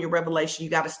work on your revelation? You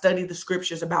got to study the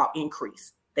scriptures about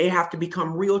increase. They have to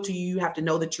become real to you. You have to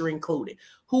know that you're included.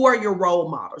 Who are your role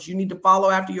models? You need to follow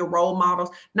after your role models,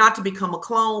 not to become a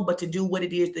clone, but to do what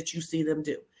it is that you see them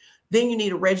do. Then you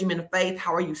need a regimen of faith.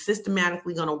 How are you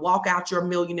systematically going to walk out your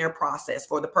millionaire process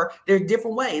for there's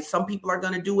different ways. Some people are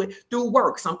going to do it through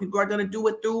work. Some people are going to do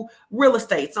it through real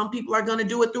estate. Some people are going to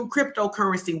do it through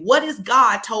cryptocurrency. What has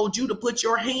God told you to put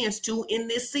your hands to in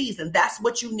this season? That's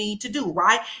what you need to do,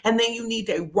 right? And then you need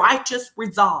a righteous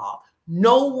resolve.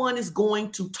 No one is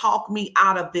going to talk me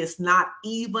out of this, not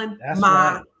even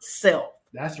myself.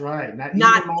 That's right. Not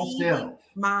even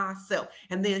myself.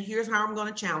 And then here's how I'm going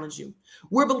to challenge you.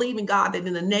 We're believing God that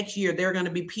in the next year, there are going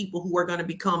to be people who are going to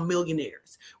become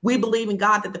millionaires. We believe in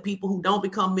God that the people who don't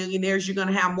become millionaires, you're going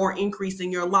to have more increase in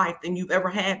your life than you've ever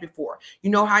had before.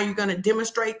 You know how you're going to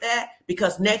demonstrate that?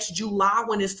 Because next July,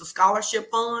 when it's the scholarship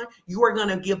fund, you are going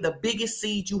to give the biggest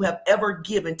seed you have ever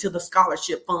given to the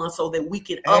scholarship fund so that we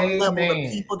can up-level the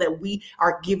people that we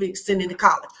are sending to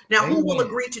college. Now, who will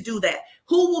agree to do that?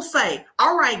 Who will say,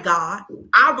 all right, God,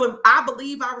 I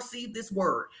believe I received this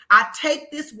word. I take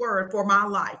this word for my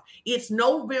life. It's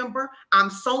November. I'm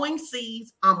sowing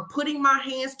seeds. I'm putting my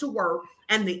hands to work.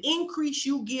 And the increase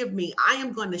you give me, I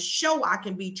am going to show I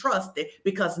can be trusted,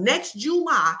 because next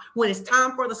July, when it's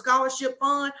time for the scholarship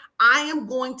fund, I am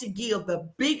going to give the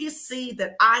biggest seed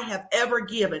that I have ever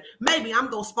given. Maybe I'm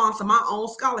going to sponsor my own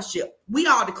scholarship. We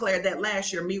all declared that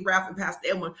last year, me, Ralph, and Pastor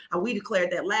Edwin, and we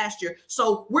declared that last year.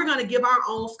 So we're going to give our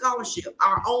own scholarship,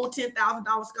 our own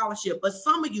 $10,000 scholarship. But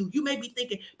some of you may be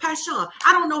thinking, Pastor Sean,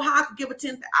 I don't know how I could give a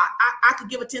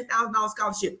 $10,000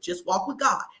 scholarship. Just walk with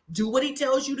God. Do what he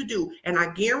tells you to do. And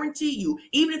I guarantee you,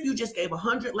 even if you just gave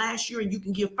 100 last year and you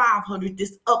can give 500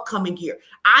 this upcoming year,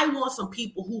 I want some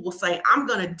people who will say, I'm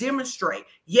going to demonstrate.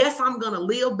 Yes, I'm going to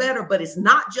live better, but it's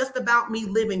not just about me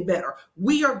living better.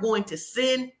 We are going to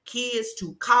send kids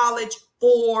to college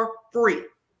for free.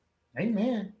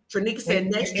 Amen. Trinika said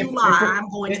next July, I'm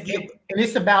going to give. And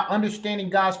it's about understanding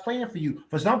God's plan for you.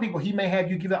 For some people, he may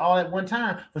have you give it all at one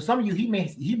time. For some of you, he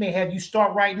may have you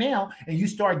start right now and you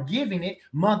start giving it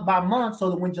month by month, so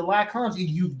that when July comes,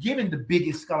 you've given the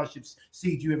biggest scholarship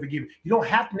seed you ever given. You don't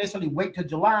have to necessarily wait till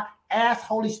July. Ask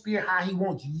Holy Spirit how he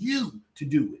wants you to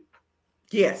do it.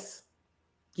 Yes.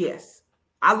 Yes.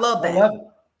 I love that.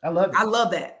 I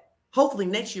love it. Hopefully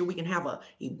next year we can have an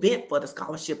event for the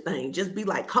scholarship thing. Just be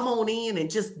like, come on in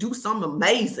and just do something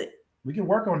amazing. We can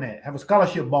work on that. Have a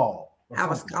scholarship ball.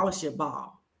 Have a scholarship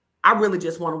ball. I really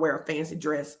just want to wear a fancy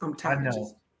dress. I'm tired.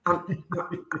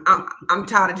 I'm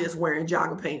tired of just wearing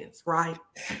jogger pants, right?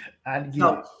 I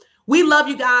get it. We love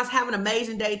you guys. Have an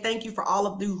amazing day. Thank you for all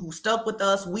of you who stuck with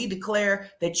us. We declare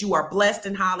that you are blessed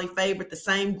and highly favored. The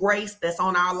same grace that's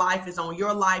on our life is on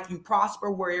your life. You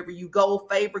prosper wherever you go.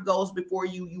 Favor goes before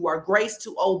you. You are graced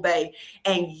to obey,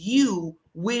 and you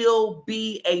will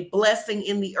be a blessing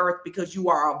in the earth because you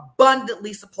are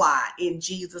abundantly supplied in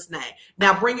Jesus' name.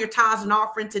 Now bring your tithes and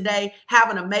offering today. Have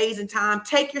an amazing time.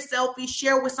 Take your selfie,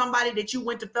 share with somebody that you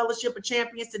went to Fellowship of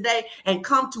Champions today, and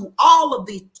come to all of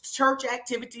the church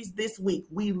activities this week.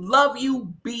 We love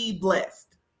you. Be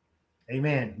blessed.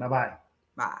 Amen. Bye-bye.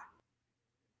 Bye.